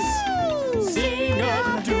chance. Sing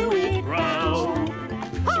and do it round.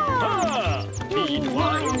 Ha!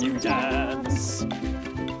 Meanwhile you dance.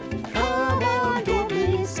 Come on, don't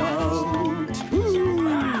miss out.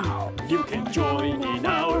 You can join in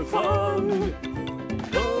our fun.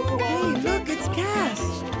 Hey, look, it's Cass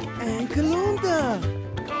and Kalunda.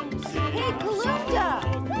 Hey, Kalunda!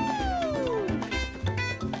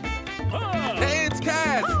 Hey, it's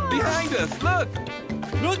Cass! Behind us, look!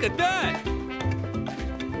 Look at that!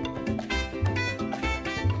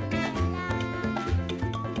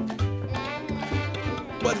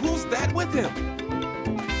 But who's that with him?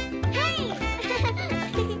 Hey!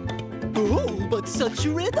 Oh, but such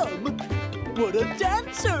rhythm! What a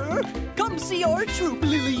dancer! Come see our troupe,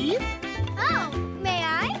 Lily! Oh, may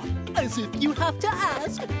I? As if you have to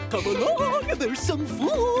ask. Come along, there's some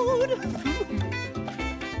food!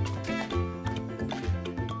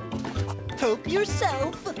 Help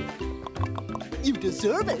yourself! You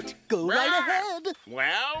deserve it! Go right ahead!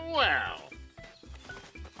 Well, well.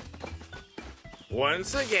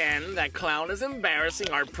 Once again, that clown is embarrassing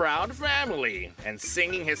our proud family and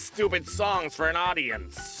singing his stupid songs for an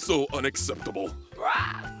audience. So unacceptable.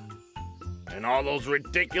 And all those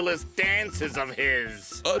ridiculous dances of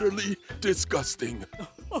his. Utterly disgusting.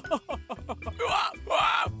 And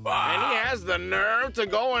he has the nerve to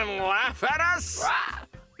go and laugh at us?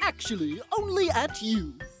 Actually, only at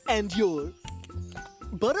you and your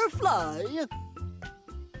butterfly.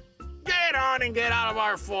 Get on and get out of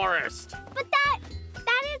our forest. But that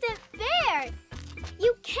isn't fair.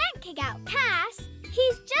 You can't kick out Cass.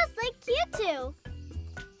 He's just like you two.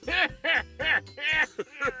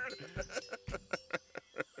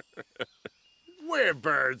 We're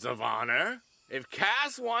birds of honor. If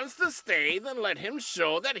Cass wants to stay, then let him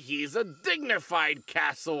show that he's a dignified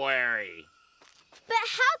cassowary. But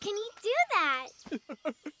how can he do that?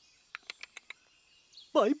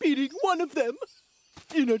 By beating one of them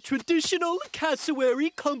in a traditional cassowary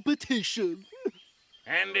competition.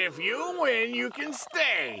 And if you win, you can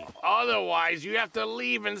stay. Otherwise, you have to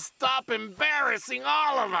leave and stop embarrassing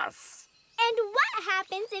all of us. And what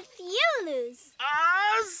happens if you lose?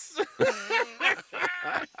 Us?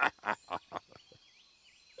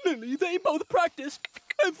 Lily, they both practice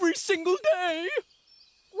every single day.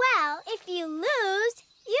 Well, if you lose,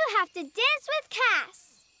 you have to dance with Cass.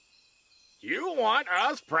 You want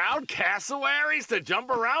us proud cassowaries to jump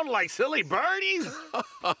around like silly birdies?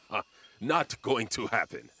 Not going to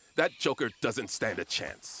happen. That joker doesn't stand a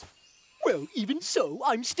chance. Well, even so,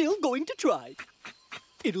 I'm still going to try.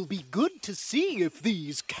 It'll be good to see if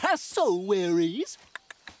these cassowaries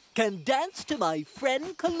can dance to my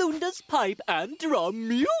friend Kalunda's pipe and drum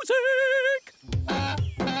music.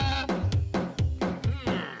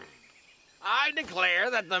 I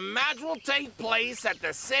declare that the match will take place at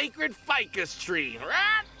the sacred ficus tree,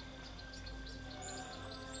 right?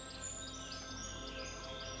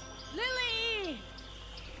 Lily!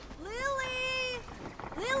 Lily!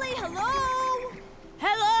 Lily, hello?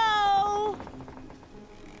 Hello?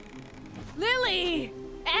 Lily!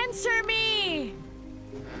 Answer me!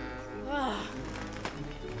 Ugh.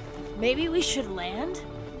 Maybe we should land?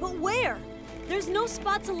 But where? There's no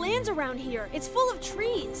spot to land around here. It's full of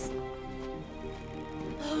trees.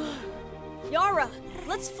 Yara,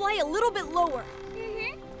 let's fly a little bit lower.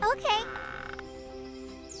 Okay.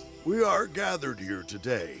 We are gathered here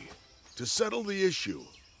today to settle the issue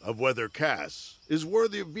of whether Cass is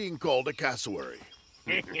worthy of being called a cassowary.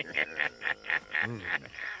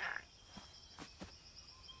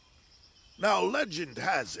 Now, legend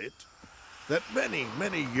has it that many,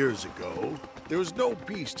 many years ago, there was no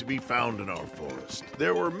peace to be found in our forest.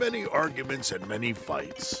 There were many arguments and many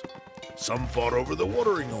fights. Some fought over the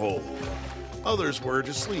watering hole. Others were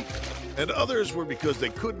to sleep. And others were because they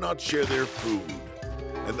could not share their food.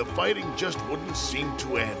 And the fighting just wouldn't seem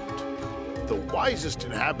to end. The wisest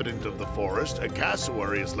inhabitant of the forest, a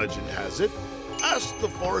cassowary as legend has it, asked the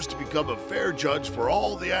forest to become a fair judge for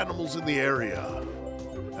all the animals in the area.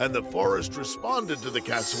 And the forest responded to the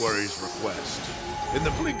cassowary's request. In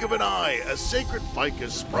the blink of an eye, a sacred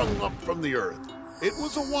ficus sprung up from the earth. It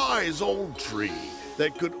was a wise old tree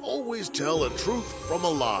that could always tell a truth from a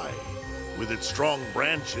lie. With its strong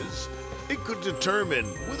branches, it could determine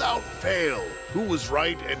without fail who was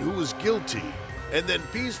right and who was guilty. And then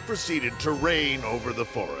peace proceeded to reign over the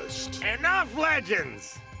forest. Enough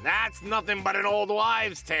legends! That's nothing but an old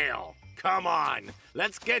wives' tale. Come on,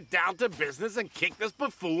 let's get down to business and kick this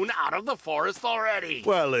buffoon out of the forest already.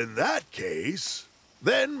 Well, in that case,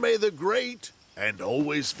 then may the great and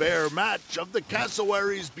always fair match of the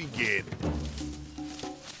cassowaries begin.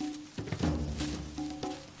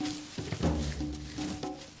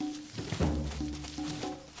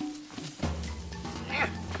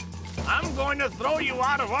 I'm going to throw you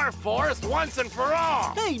out of our forest once and for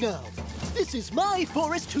all. Hey now, this is my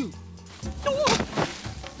forest too.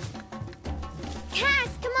 Cass,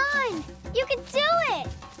 come on! You can do it!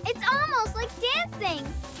 It's almost like dancing!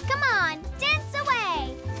 Come on, dance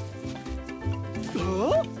away!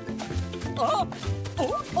 Huh? Oh,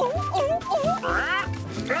 oh, oh, oh, oh!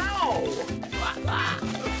 No!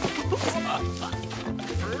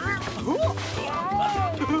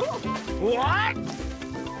 What?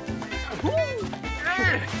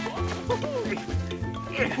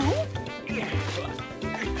 Cass,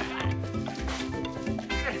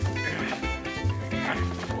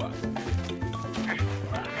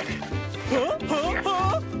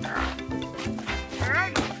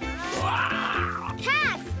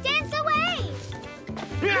 dance away!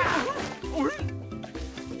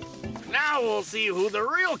 Now we'll see who the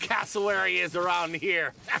real cassowary is around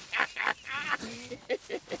here.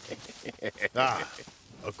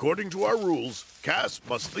 According to our rules, Cass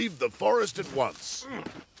must leave the forest at once.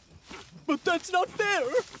 But that's not fair.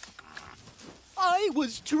 I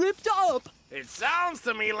was tripped up. It sounds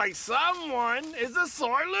to me like someone is a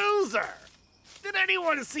sore loser. Did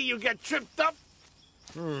anyone see you get tripped up?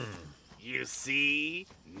 You see,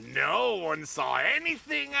 no one saw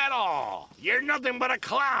anything at all. You're nothing but a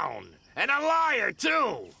clown. And a liar,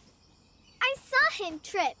 too. I saw him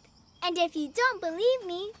trip. And if you don't believe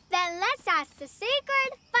me, then let's ask the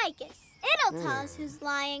sacred ficus. It'll tell us who's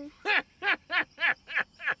lying.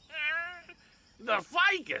 The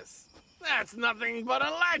ficus? That's nothing but a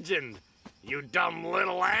legend. You dumb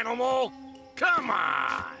little animal. Come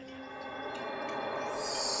on.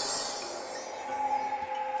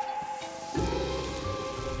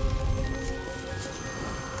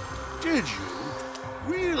 Did you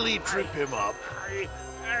really trip him up?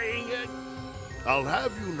 I'll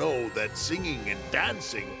have you know that singing and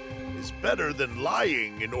dancing is better than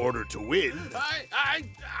lying in order to win.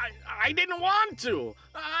 I didn't want to.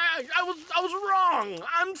 I was wrong.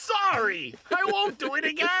 I'm sorry. I won't do it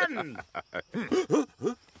again.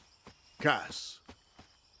 Cass,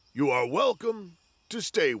 you are welcome to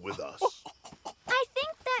stay with us. I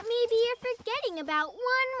think that maybe you're forgetting about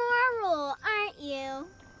one more rule, aren't you?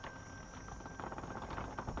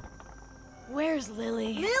 Where's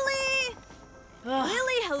Lily? Lily! Ugh.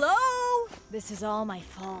 Lily, hello! This is all my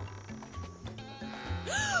fault.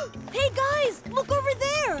 Hey guys, look over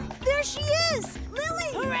there! There she is!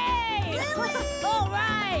 Lily! Hooray! Lily! All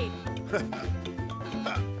right!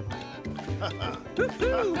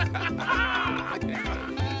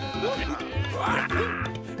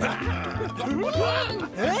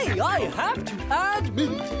 Hey, I have to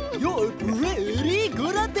admit, you're pretty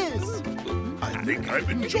good at this. I think I'm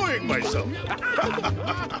enjoying myself.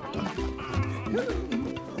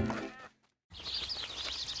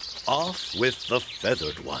 Off with the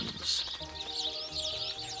feathered ones.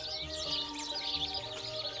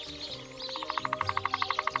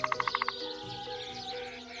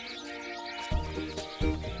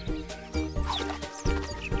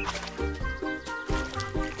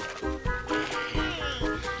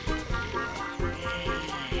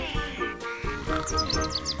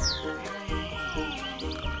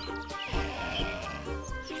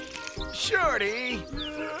 Shorty,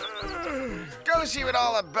 go see what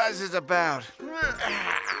all the buzz is about.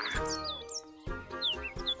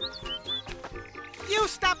 You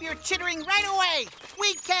stop your chittering right away.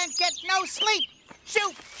 We can't get no sleep.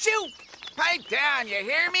 Shoot, shoot. Pipe down, you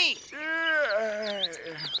hear me?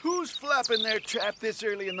 Who's flapping their trap this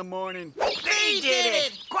early in the morning? They did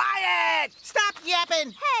it. Quiet! Stop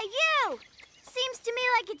yapping. Hey, you! Seems to me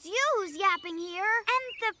like it's you who's yapping here.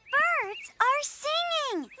 And the birds are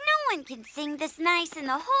singing. No one can sing this nice in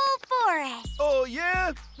the whole forest. Oh,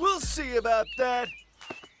 yeah? We'll see about that.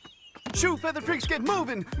 Shoo, feathered freaks, get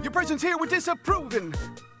moving. Your presence here we're disapproving.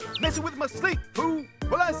 Messing with my sleep, fool.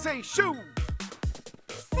 Well, I say shoo.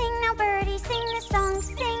 Sing now, birdie, sing the song.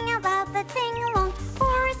 Sing out loud, let's sing along.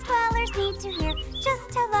 Forest dwellers need to hear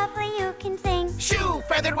just how lovely you can sing. Shoo,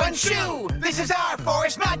 feathered one, shoo. This is our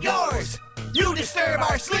forest, not yours. You disturb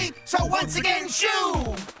our sleep, so once again,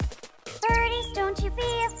 shoo. Birdies, don't you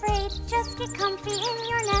be afraid. Just get comfy in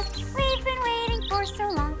your nest. We've been waiting for so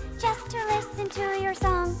long just to listen to your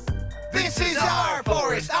song. This is our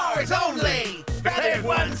forest, ours only. Feathered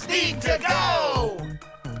ones need to go.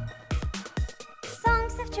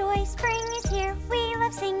 Songs of joy, spring is here. We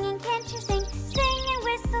love singing, can't you sing? Sing and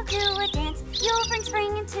whistle, do a dance. You'll bring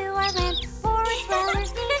spring into our land. Forest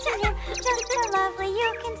dwellers need to hear just how lovely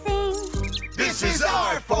you can sing. This is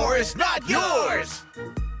our forest, not yours.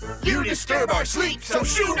 You disturb our sleep, so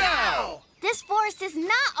shoo now. This forest is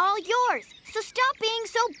not all yours, so stop being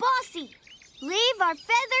so bossy. Leave our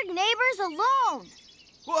feathered neighbors alone.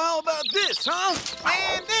 Well, how about this, huh?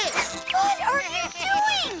 And this. What are you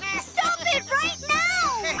doing? Stop it right now!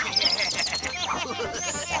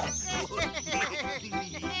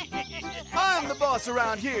 I'm the boss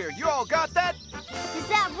around here. You all got that? Is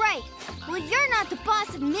that right? Well, you're not the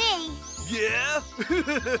boss of me. Yeah?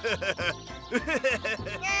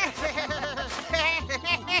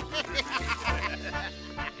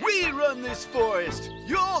 We run this forest.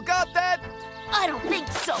 You all got that? I don't think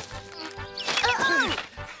so.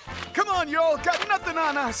 Come on, you all got nothing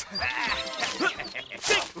on us.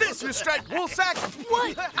 Take this, you striped woolsack.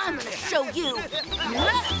 What? I'm gonna show you.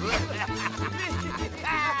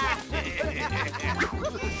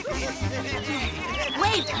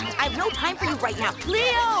 Wait, I have no time for you right now.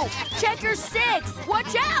 Leo, check your 6.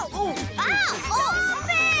 Watch out. Oh, Stop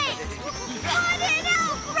it! Cut it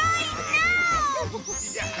out right now!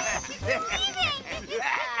 They're leaving!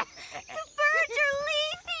 The birds are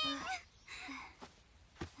leaving!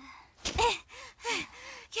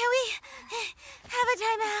 Can we have a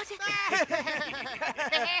timeout?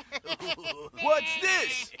 What's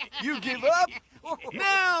this? You give up?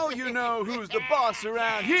 Now you know who's the boss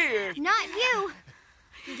around here. Not you.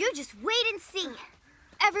 You just wait and see.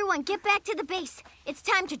 Everyone, get back to the base. It's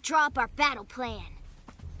time to draw up our battle plan.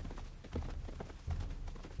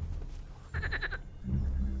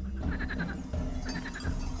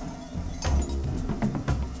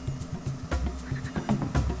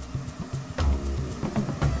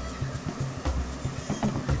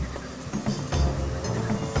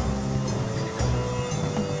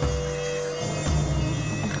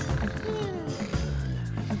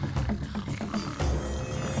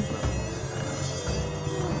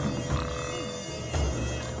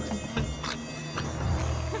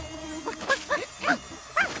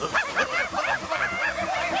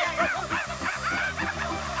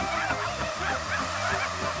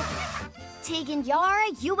 Tig and Yara,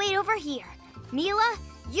 you wait over here. Mila,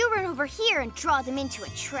 you run over here and draw them into a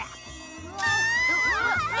trap.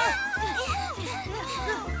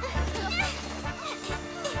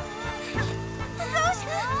 Those...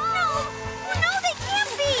 No, they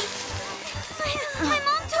can't be! My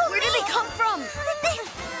mom told me... Where did they come from? That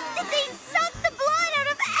they sucked the blood out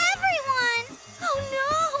of everyone! Oh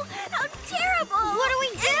no! How terrible! What do we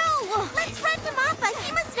do? Let's run to Mappa.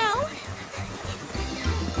 He must know.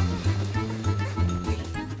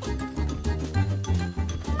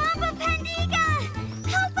 Mappa Pendiga!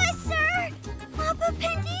 Help us, sir! Mappa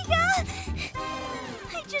Pendiga!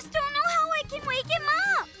 I just don't know how I can wake him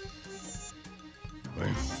up.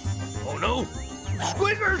 Oh no!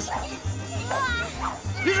 Squeakers!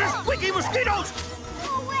 These are squeaky mosquitoes!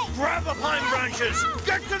 Oh, wait! Grab the pine branches!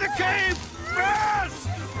 Get to the cave! Fast!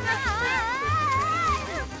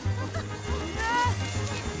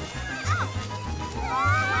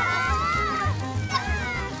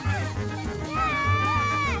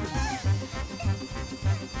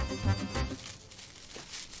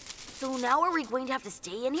 So now are we going to have to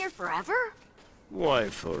stay in here forever? Why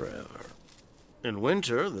forever? In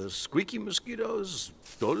winter, the squeaky mosquitoes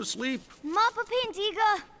go to sleep. Mappa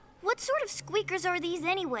Pendiga, what sort of squeakers are these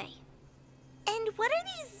anyway? And what are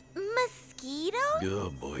these mosquitoes? Oh,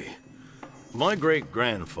 boy. My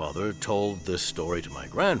great-grandfather told this story to my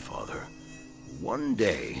grandfather. One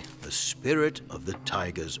day, the spirit of the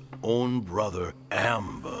taiga's own brother,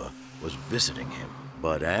 Amba, was visiting him.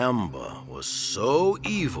 But Amba was so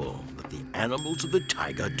evil that the animals of the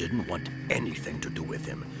taiga didn't want anything to do with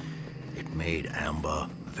him. It made Amba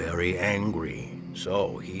very angry,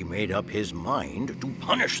 so he made up his mind to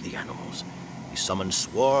punish the animals. He summoned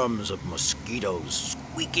swarms of mosquitoes,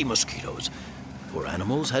 squeaky mosquitoes. The poor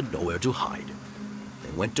animals had nowhere to hide.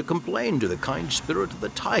 They went to complain to the kind spirit of the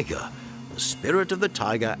taiga. The spirit of the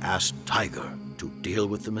taiga asked Tiger to deal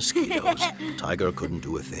with the mosquitoes. Tiger couldn't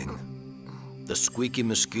do a thing. The squeaky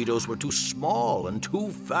mosquitoes were too small and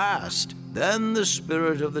too fast. Then the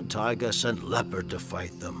spirit of the taiga sent Leopard to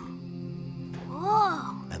fight them.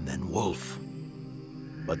 Whoa! And then Wolf.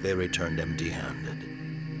 But they returned empty-handed.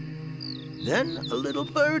 Then a little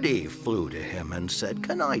birdie flew to him and said,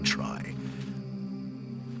 "Can I try?"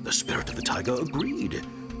 The spirit of the taiga agreed.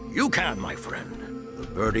 "You can, my friend." The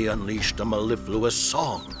birdie unleashed a mellifluous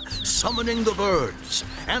song, summoning the birds.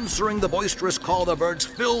 Answering the boisterous call, the birds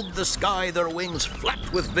filled the sky, their wings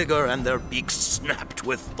flapped with vigor, and their beaks snapped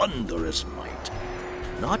with thunderous might.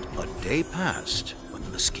 Not a day passed when the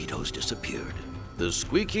mosquitoes disappeared. The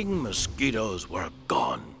squeaking mosquitoes were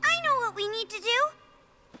gone. I know what we need to do.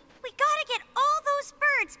 We gotta get all those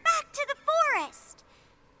birds back to the forest.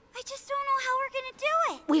 I just don't know how we're gonna do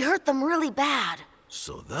it. We hurt them really bad.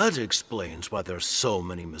 So that explains why there's so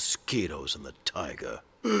many mosquitoes in the taiga.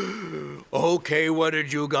 Okay, what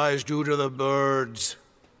did you guys do to the birds?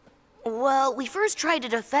 Well, we first tried to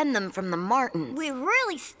defend them from the martens. We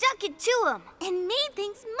really stuck it to them. And made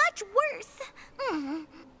things much worse.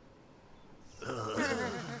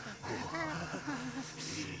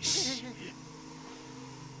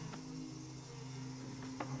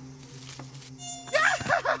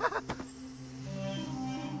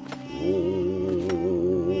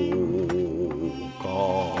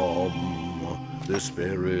 Oh, come, the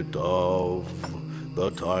spirit of the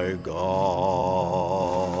taiga,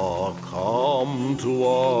 come to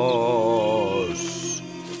us.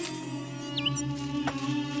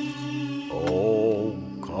 Oh,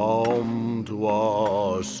 come to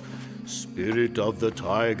us, Spirit of the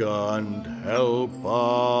taiga, and help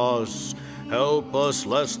us. Help us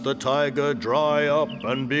lest the taiga dry up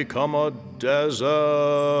and become a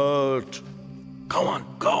desert. Go on,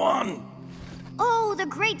 go on. Oh, the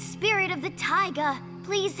great spirit of the taiga,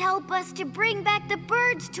 please help us to bring back the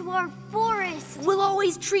birds to our forest. We'll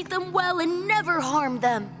always treat them well and never harm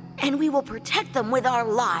them. And we will protect them with our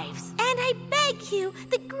lives. And I beg you,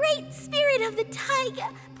 the great spirit of the taiga,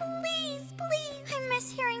 please, please. I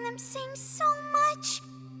miss hearing them sing so much.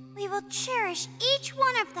 We will cherish each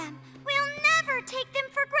one of them. We'll never take them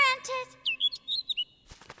for granted.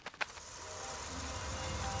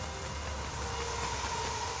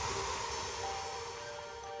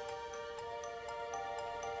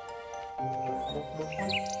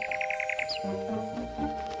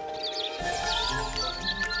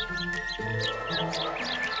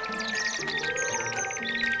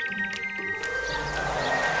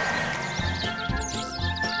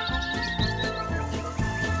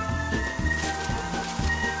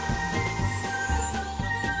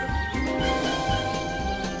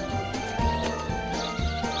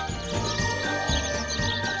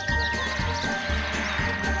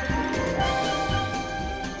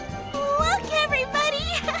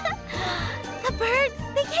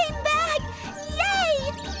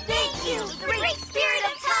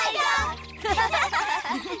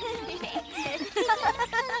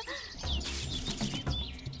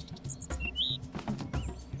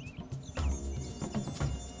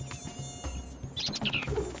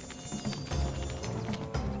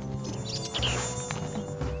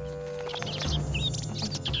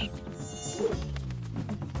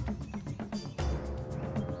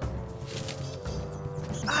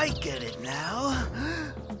 I get it now.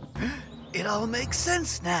 It all makes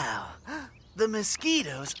sense now. The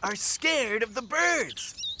mosquitoes are scared of the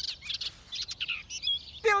birds.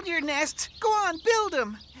 Build your nest. Go on, build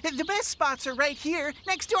them. The best spots are right here,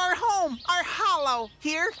 next to our home, our hollow.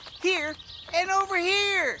 Here, here, and over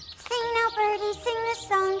here. Sing now, birdie, sing this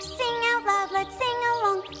song. Sing out loud, let's sing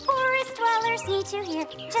along. Forest dwellers need to hear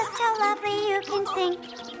just how lovely you can sing.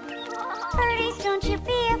 Birdies, don't you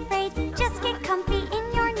be afraid. Just get comfy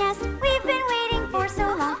in your nest. We've been waiting for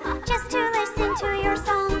so long just to listen to your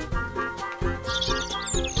song.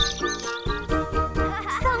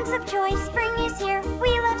 Songs of joy, spring is here.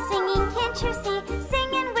 We love singing, can't you see?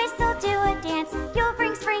 Sing and whistle, do a dance. You'll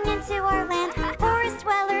bring spring into our land. Forest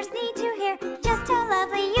dwellers need to hear just how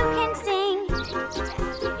lovely you can sing.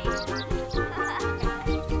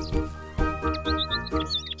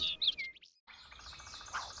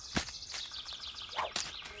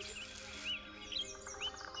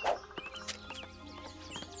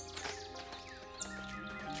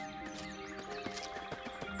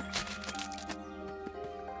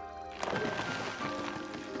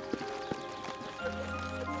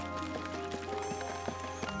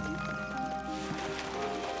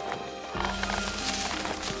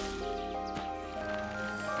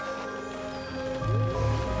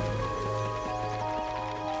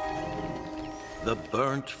 The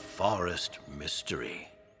Burnt Forest Mystery.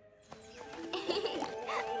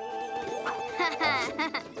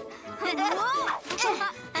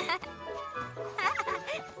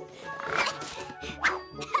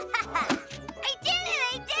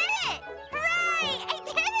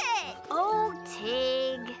 Oh,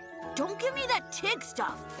 Tig. Don't give me that Tig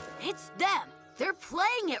stuff. It's them. They're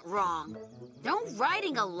playing it wrong. No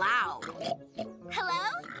writing aloud.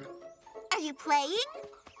 Hello? Are you playing?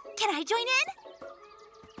 Can I join in?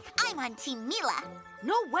 I'm on Team Mila.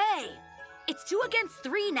 No way. It's 2 against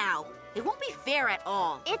 3 now. It won't be fair at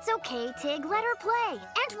all. It's okay, Tig. Let her play.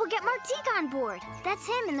 And we'll get Martique on board. That's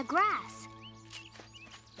him in the grass.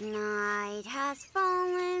 Night has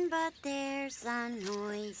fallen, but there's a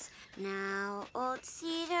noise. Now, old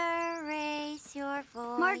cedar, raise your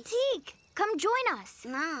voice. Martique, come join us.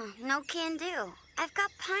 No can do. I've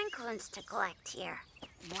got pine cones to collect here.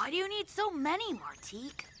 Why do you need so many,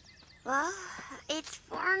 Martique? Well, it's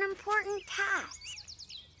for an important task.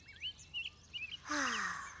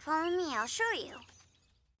 Follow me, I'll show you.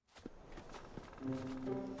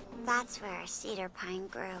 That's where a cedar pine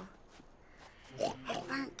grew. It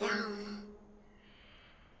burnt down.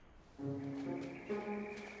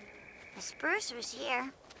 The spruce was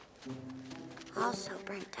here. Also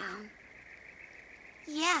burnt down.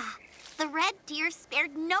 Yeah, the red deer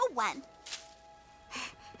spared no one.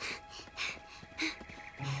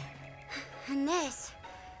 And this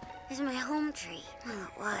is my home tree. Well,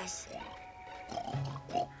 it was.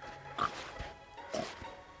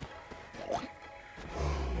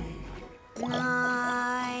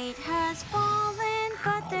 Night has fallen,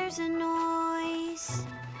 but there's a noise.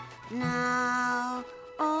 Now,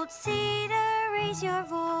 old cedar, raise your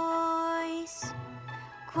voice.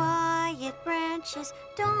 Quiet branches,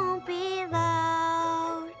 don't be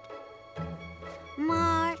loud.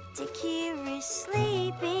 Martens is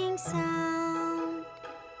sleeping sound.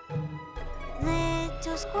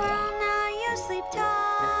 Little squirrel, now you sleep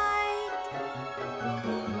tight.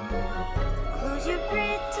 Close your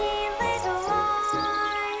pretty little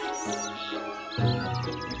eyes.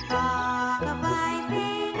 Rock-a-bye,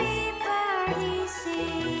 baby birdie,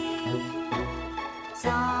 sing.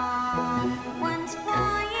 Someone's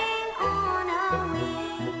flying on a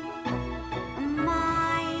wing. A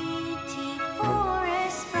mighty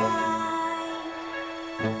forest sprite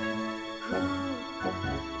who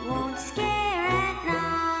won't scare at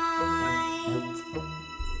night.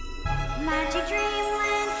 Magic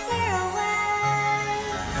dreamland here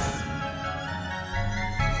awaits.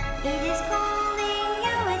 It is calling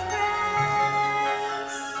you with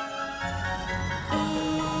grace.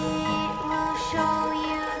 It will show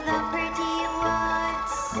you the pretty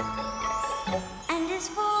woods and is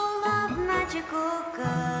full of magical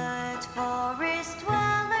goods. Forest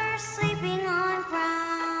dwellers sleeping on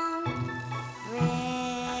ground.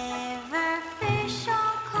 River fish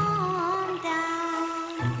all calm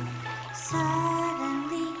down.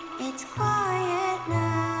 Suddenly it's quiet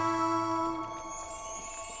now.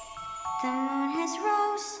 The moon has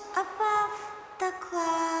rose above the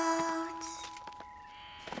clouds.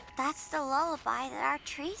 That's the lullaby that our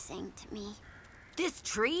tree sang to me. This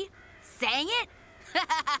tree sang it?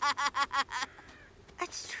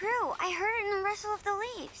 It's true. I heard it in the rustle of the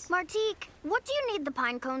leaves. Martique, what do you need the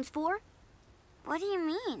pine cones for? What do you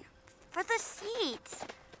mean? For the seeds.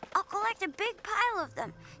 I'll collect a big pile of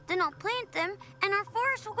them. Then I'll plant them, and our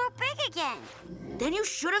forest will grow big again. Then you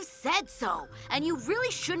should have said so. And you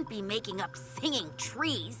really shouldn't be making up singing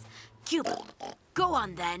trees. Cupid, go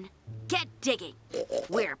on then. Get digging.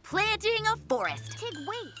 We're planting a forest. Tig,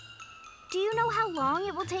 wait. Do you know how long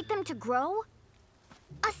it will take them to grow?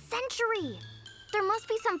 A century! There must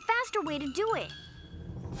be some faster way to do it.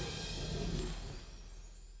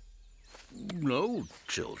 No,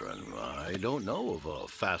 children, I don't know of a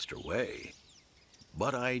faster way.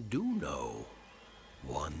 But I do know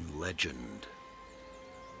one legend.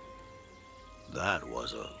 That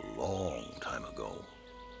was a long time ago.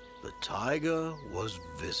 The taiga was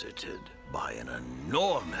visited by an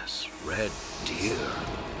enormous red deer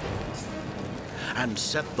and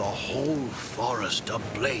set the whole forest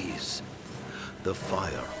ablaze. The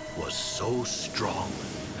fire was so strong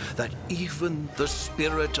that even the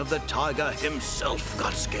spirit of the taiga himself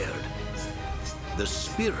got scared. The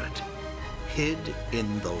spirit hid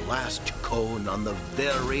in the last cone on the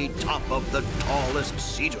very top of the tallest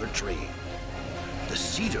cedar tree. The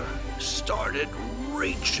cedar started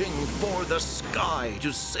reaching for the sky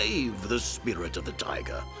to save the spirit of the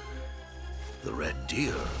taiga. The red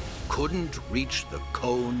deer couldn't reach the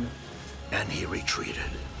cone, and he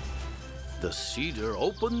retreated. The cedar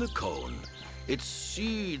opened the cone. Its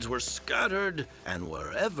seeds were scattered, and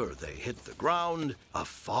wherever they hit the ground, a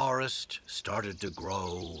forest started to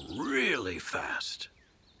grow really fast.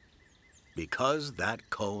 Because that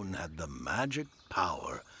cone had the magic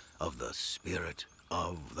power of the spirit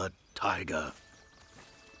of the taiga.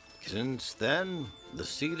 Since then, the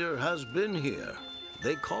cedar has been here.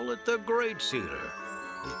 They call it the Great Cedar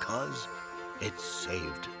because it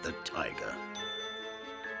saved the taiga.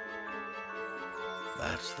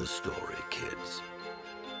 That's the story, kids.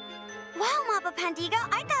 Wow, Mapa Pandiga,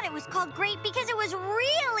 I thought it was called Great because it was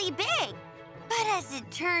really big. But as it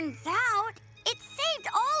turns out, it saved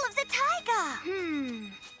all of the taiga.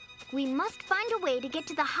 We must find a way to get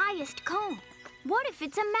to the highest cone. What if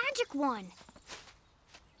it's a magic one?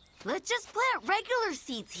 Let's just plant regular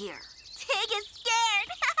seeds here. Tig is scared.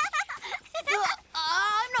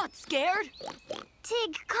 I'm not scared.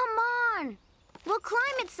 Tig, come on. We'll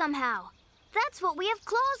climb it somehow. That's what we have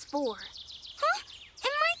claws for. Huh?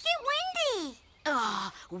 It might get windy.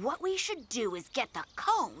 What we should do is get the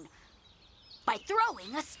cone by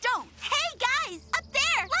throwing a stone. Hey, guys! Up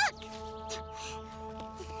there! Look!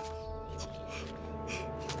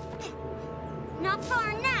 Not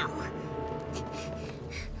far now.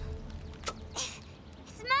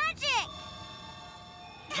 It's magic!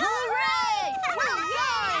 Hooray!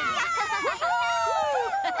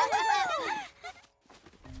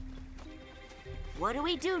 What do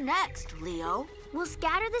we do next, Leo? We'll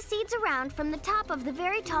scatter the seeds around from the top of the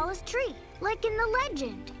very tallest tree, like in the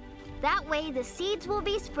legend. That way the seeds will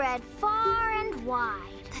be spread far and wide.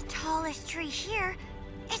 The tallest tree here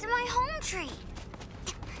is my home tree.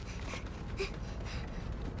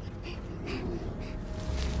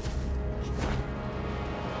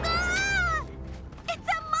 Ah! It's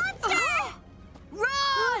a monster!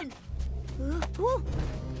 Run!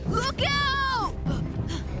 Look out!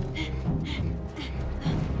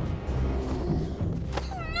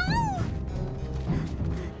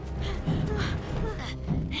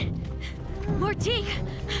 Martine,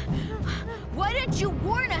 why didn't you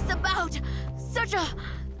warn us about such a...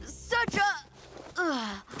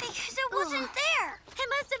 Because it wasn't there. It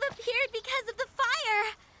must have appeared because of the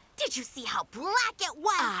fire. Did you see how black it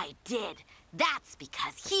was? I did. That's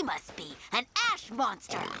because he must be an ash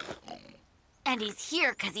monster. And he's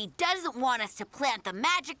here because he doesn't want us to plant the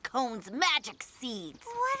magic cone's magic seeds.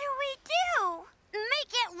 What do we do?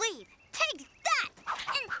 Make it leave. Take that!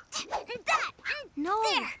 And that! And No.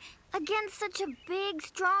 there! Against such a big,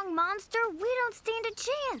 strong monster, we don't stand a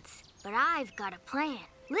chance. But I've got a plan.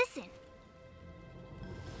 Listen.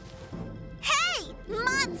 Hey,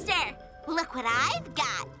 monster! Look what I've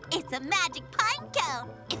got. It's a magic pine cone.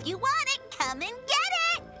 If you want it, come and get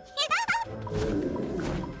it.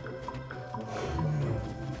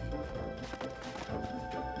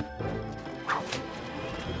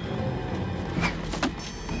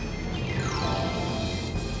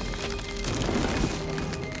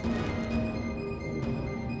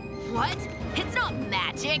 What? It's not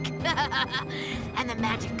magic. And the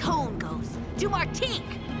magic cone goes to Martine.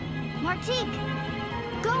 Martine,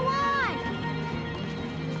 go on!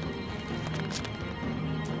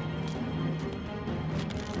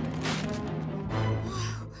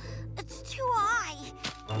 It's too high.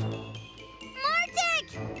 Martic!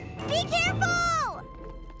 Be careful!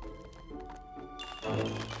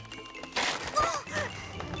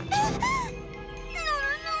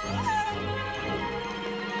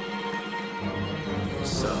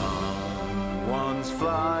 Someone's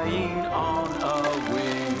flying on a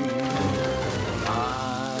wing,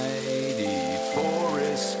 mighty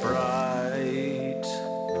forest sprite,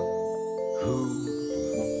 who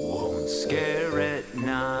won't scare at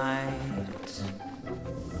night.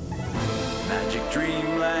 Magic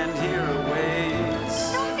dreamland here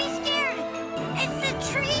awaits. Don't be scared! It's the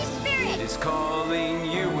tree spirit! It's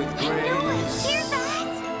calling you with grace. Hear that?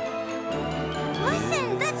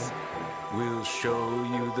 Listen, that's We'll show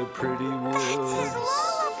you the pretty woods. his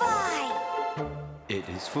lullaby! It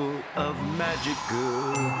is full of magic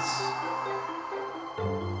goods.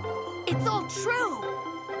 It's all true.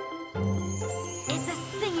 It's a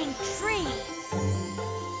singing tree.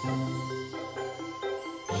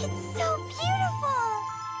 It's so beautiful!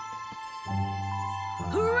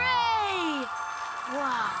 Hooray!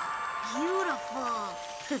 Wow, beautiful.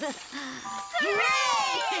 Hooray!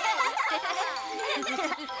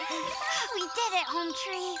 We did it, home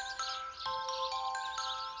tree.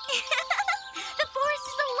 The forest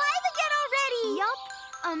is alive again already! Yup,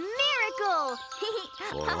 a miracle!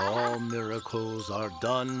 For all miracles are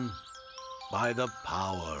done by the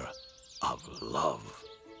power of love.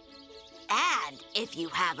 And if you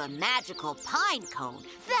have a magical pine cone,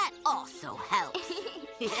 that also helps.